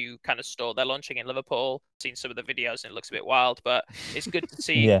at the new kind of store they're launching in Liverpool. Seen some of the videos and it looks a bit wild, but it's good to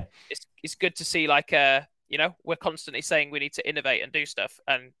see. Yeah, It's good to see like we're constantly saying we need to innovate and do stuff,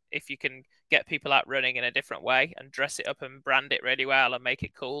 and if you can get people out running in a different way and dress it up and brand it really well and make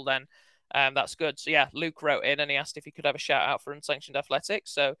it cool, then that's good. So yeah, Luke wrote in and he asked if he could have a shout out for unsanctioned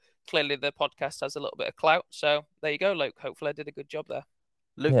athletics. So clearly the podcast has a little bit of clout. So there you go, Luke. Hopefully I did a good job there.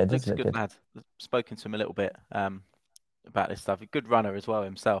 Luke, yeah, it does Luke's a look good good. lad. I've spoken to him a little bit about this stuff. A good runner as well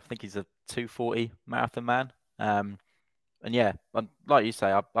himself. I think he's a 240 marathon man. And yeah, like you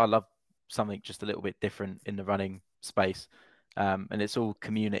say, I love something just a little bit different in the running space. And it's all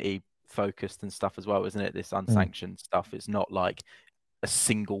community focused and stuff as well, isn't it? This Mm. unsanctioned stuff. It's not like a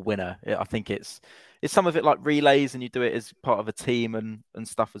single winner. I think it's some of it like relays, and you do it as part of a team and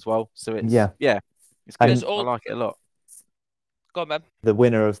stuff as well. So it's Yeah, yeah, it's good. There's and I all like it a lot. go on, man. the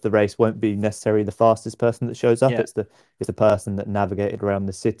winner of the race won't be necessarily the fastest person that shows up. Yeah, It's the person that navigated around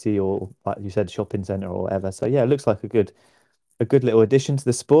the city or, like you said, shopping center or whatever. So yeah, it looks like a good little addition to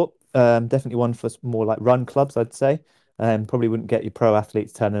the sport. Definitely one for more like run clubs, I'd say. Probably wouldn't get your pro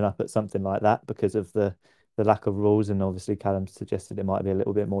athletes turning up at something like that because of the lack of rules. And obviously, Callum suggested it might be a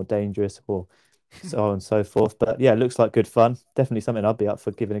little bit more dangerous or so on and so forth. But yeah, it looks like good fun. Definitely something I'd be up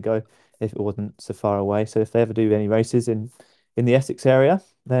for giving a go if it wasn't so far away. So if they ever do any races in the Essex area,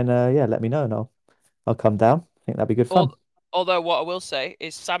 then yeah, let me know and I'll come down. I think that'd be good fun. Although what I will say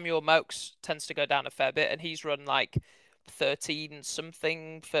is Samuel Mokes tends to go down a fair bit, and he's run like 13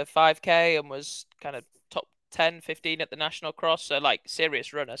 something for 5K and was kind of top 10, 15 at the National Cross, so like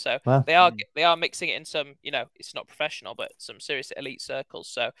serious runner. So Wow. Mm. they are mixing it in some, it's not professional, but some serious elite circles.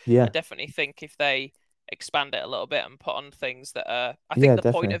 So I Yeah. definitely think if they expand it a little bit and put on things that I think Yeah,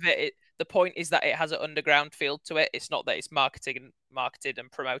 the point definitely. of the point is that it has an underground feel to it. It's not that it's marketed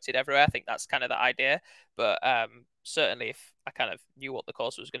and promoted everywhere. I think that's kind of the idea. But certainly, if I kind of knew what the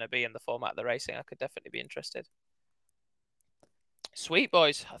course was going to be in the format of the racing, I could definitely be interested. Sweet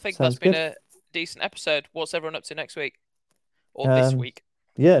boys, I think that's Sounds been good. a decent episode. What's everyone up to next week or this Um, week?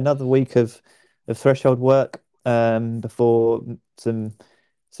 yeah, another week of threshold work before some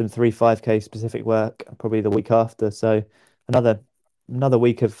 3 5K specific work probably the week after. So another another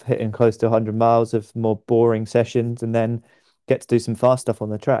week of hitting close to 100 miles of more boring sessions and then get to do some fast stuff on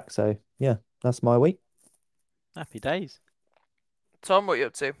the track. So yeah, that's my week. Happy days. Tom, what are you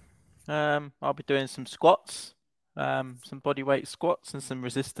up to? I'll be doing some squats, some body weight squats, and some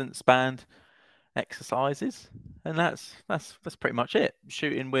resistance band exercises, and that's pretty much it.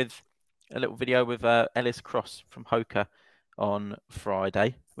 Shooting with a little video with Ellis Cross from Hoka on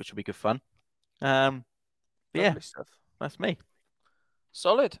Friday, which will be good fun. But yeah, Lovely stuff. that's me.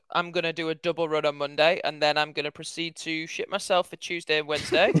 Solid. I'm gonna do a double run on Monday, and then I'm gonna proceed to shit myself for Tuesday and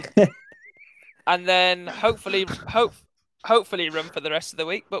Wednesday, and then hopefully run for the rest of the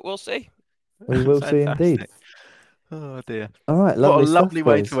week. But we'll see. We will see indeed. Fantastic. Oh dear. All right, What a lovely lovely stuff,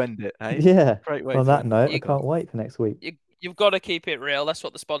 way boys. to end it, eh? Yeah. Great way On to that end the note, I You podcast. can't wait for next week. you've got to keep it real. That's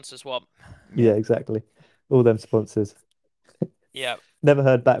what the sponsors want. Yeah, Yeah. exactly. All them sponsors. Yeah. Never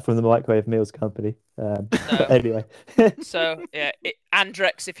heard back from the microwave meals company. But No. anyway. So yeah,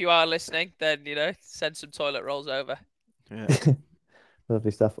 Andrex, if you are listening, then send some toilet rolls over. Yeah.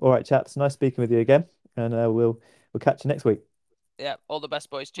 Lovely stuff. All right, chaps. Nice speaking with you again, and we'll catch you next week. Yeah. All the best,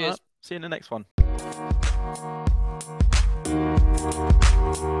 boys. All right. Cheers. See you in the next one.